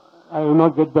will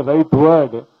not get the right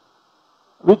word,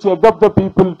 which egg up the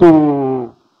people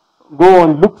to go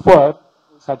and look for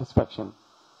satisfaction.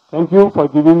 Thank you for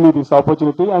giving me this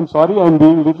opportunity. I'm sorry I'm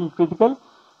being a little critical,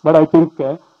 but I think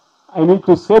I need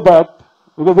to say that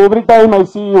because every time I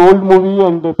see old movie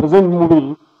and a present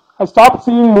movie, I stop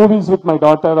seeing movies with my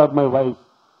daughter or my wife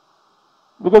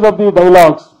because of the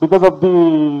dialogues, because of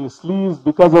the sleaze,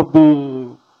 because of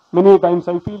the many times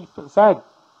I feel sad.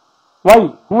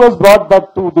 Why? Who has brought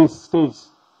that to this stage?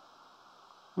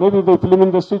 Maybe the film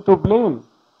industry to blame.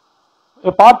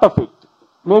 A part of it.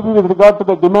 Maybe with regard to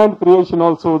the demand creation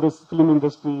also, this film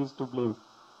industry is to blame.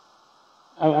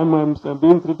 I'm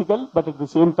being critical, but at the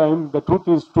same time, the truth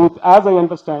is truth. As I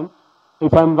understand,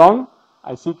 if I'm wrong,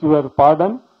 I seek your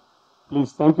pardon.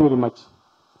 Please, thank you very much.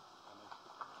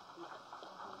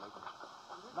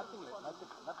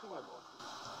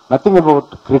 Nothing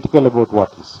about critical about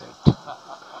what he said.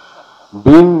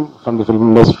 Being from the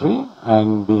film industry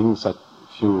and being such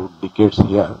few decades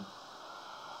here,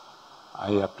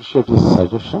 I appreciate his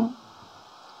suggestion.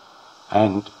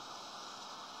 And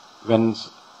when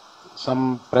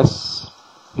some press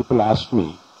people asked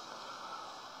me,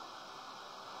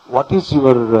 what is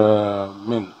your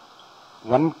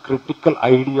one critical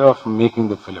idea of making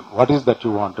the film? What is that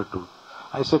you wanted to?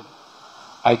 I said,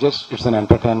 it's an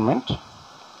entertainment.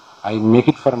 I make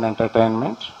it for an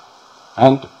entertainment.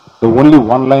 And the only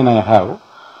one line I have,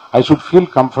 I should feel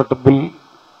comfortable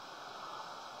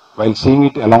while seeing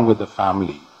it along with the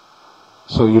family.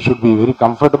 So you should be very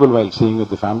comfortable while seeing with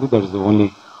the family. That is the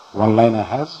only one line I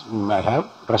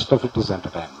have. Rest of it is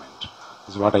entertainment.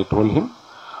 This is what I told him.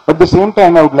 But at the same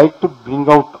time, I would like to bring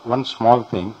out one small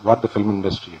thing, what the film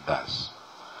industry does.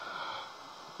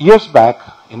 Years back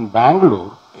in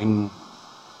Bangalore, in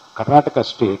Karnataka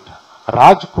state,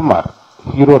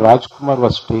 hero Rajkumar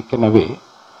was taken away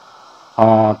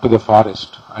to the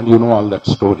forest. And you know all that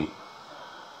story.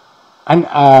 And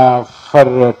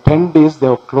for 10 days, they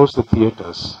have closed the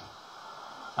theaters.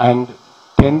 And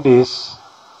 10 days,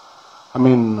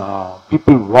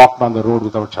 people walked on the road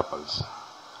without chappals.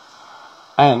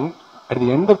 And at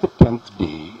the end of the 10th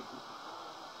day,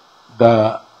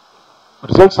 the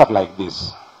results are like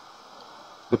this.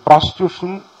 The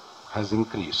prostitution has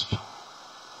increased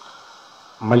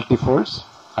multifolds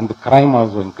and the crime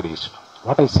also increased.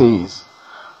 What I say is,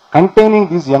 containing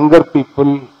these younger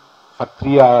people for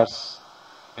 3 hours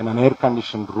in an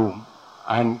air-conditioned room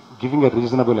and giving a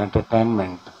reasonable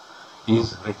entertainment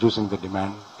is reducing the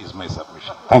demand, is my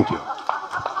submission. Thank you.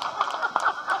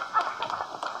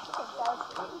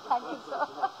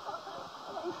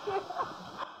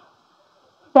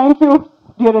 Thank you,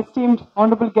 dear esteemed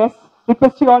honorable guests.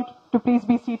 Request you all to please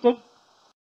be seated.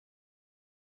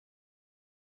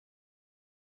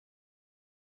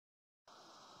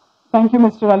 Thank you,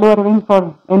 Mr. Allu Arvind,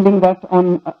 for ending that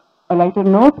on a lighter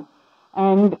note.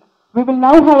 And we will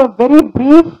now have a very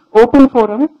brief open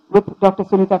forum with Dr.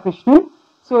 Sunita Krishnan.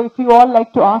 So if you all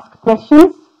like to ask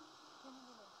questions,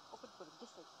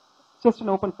 just an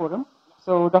open forum.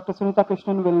 So Dr. Sunita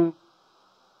Krishnan will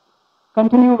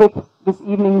continue with this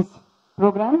evening's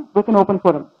program with an open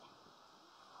forum.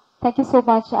 Thank you so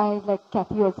much. I'd like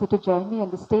Kathy also to join me on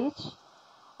the stage.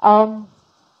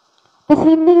 This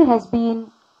evening has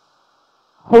been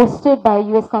hosted by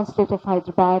U.S. Consulate of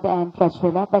Hyderabad and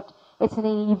Prajwala, but it's an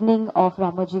evening of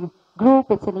Ramoji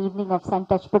Group, it's an evening of Sun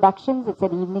Touch Productions, it's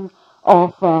an evening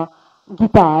of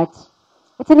Gita Arts.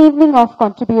 It's an evening of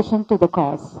contribution to the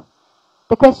cause.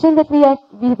 The question that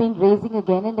we've been raising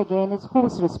again and again is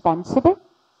who's responsible?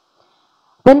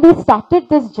 When we started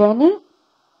this journey,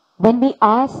 when we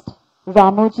asked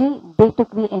Ramoji, they took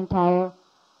the entire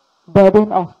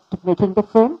burden of making the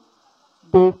film.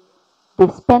 They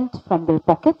spent from their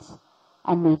pockets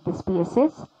and made this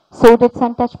PSS. So did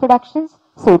Suntouch Productions,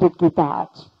 so did Geeta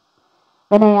Art.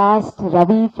 When I asked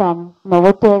Ravi from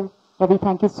Novotel, Ravi,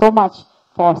 thank you so much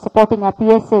for supporting our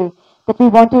PSA, that we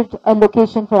wanted a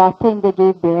location for our thing, they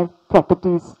gave their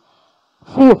properties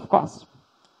free of cost.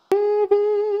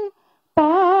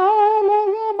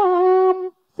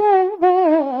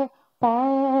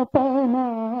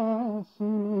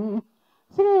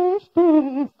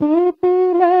 Srishti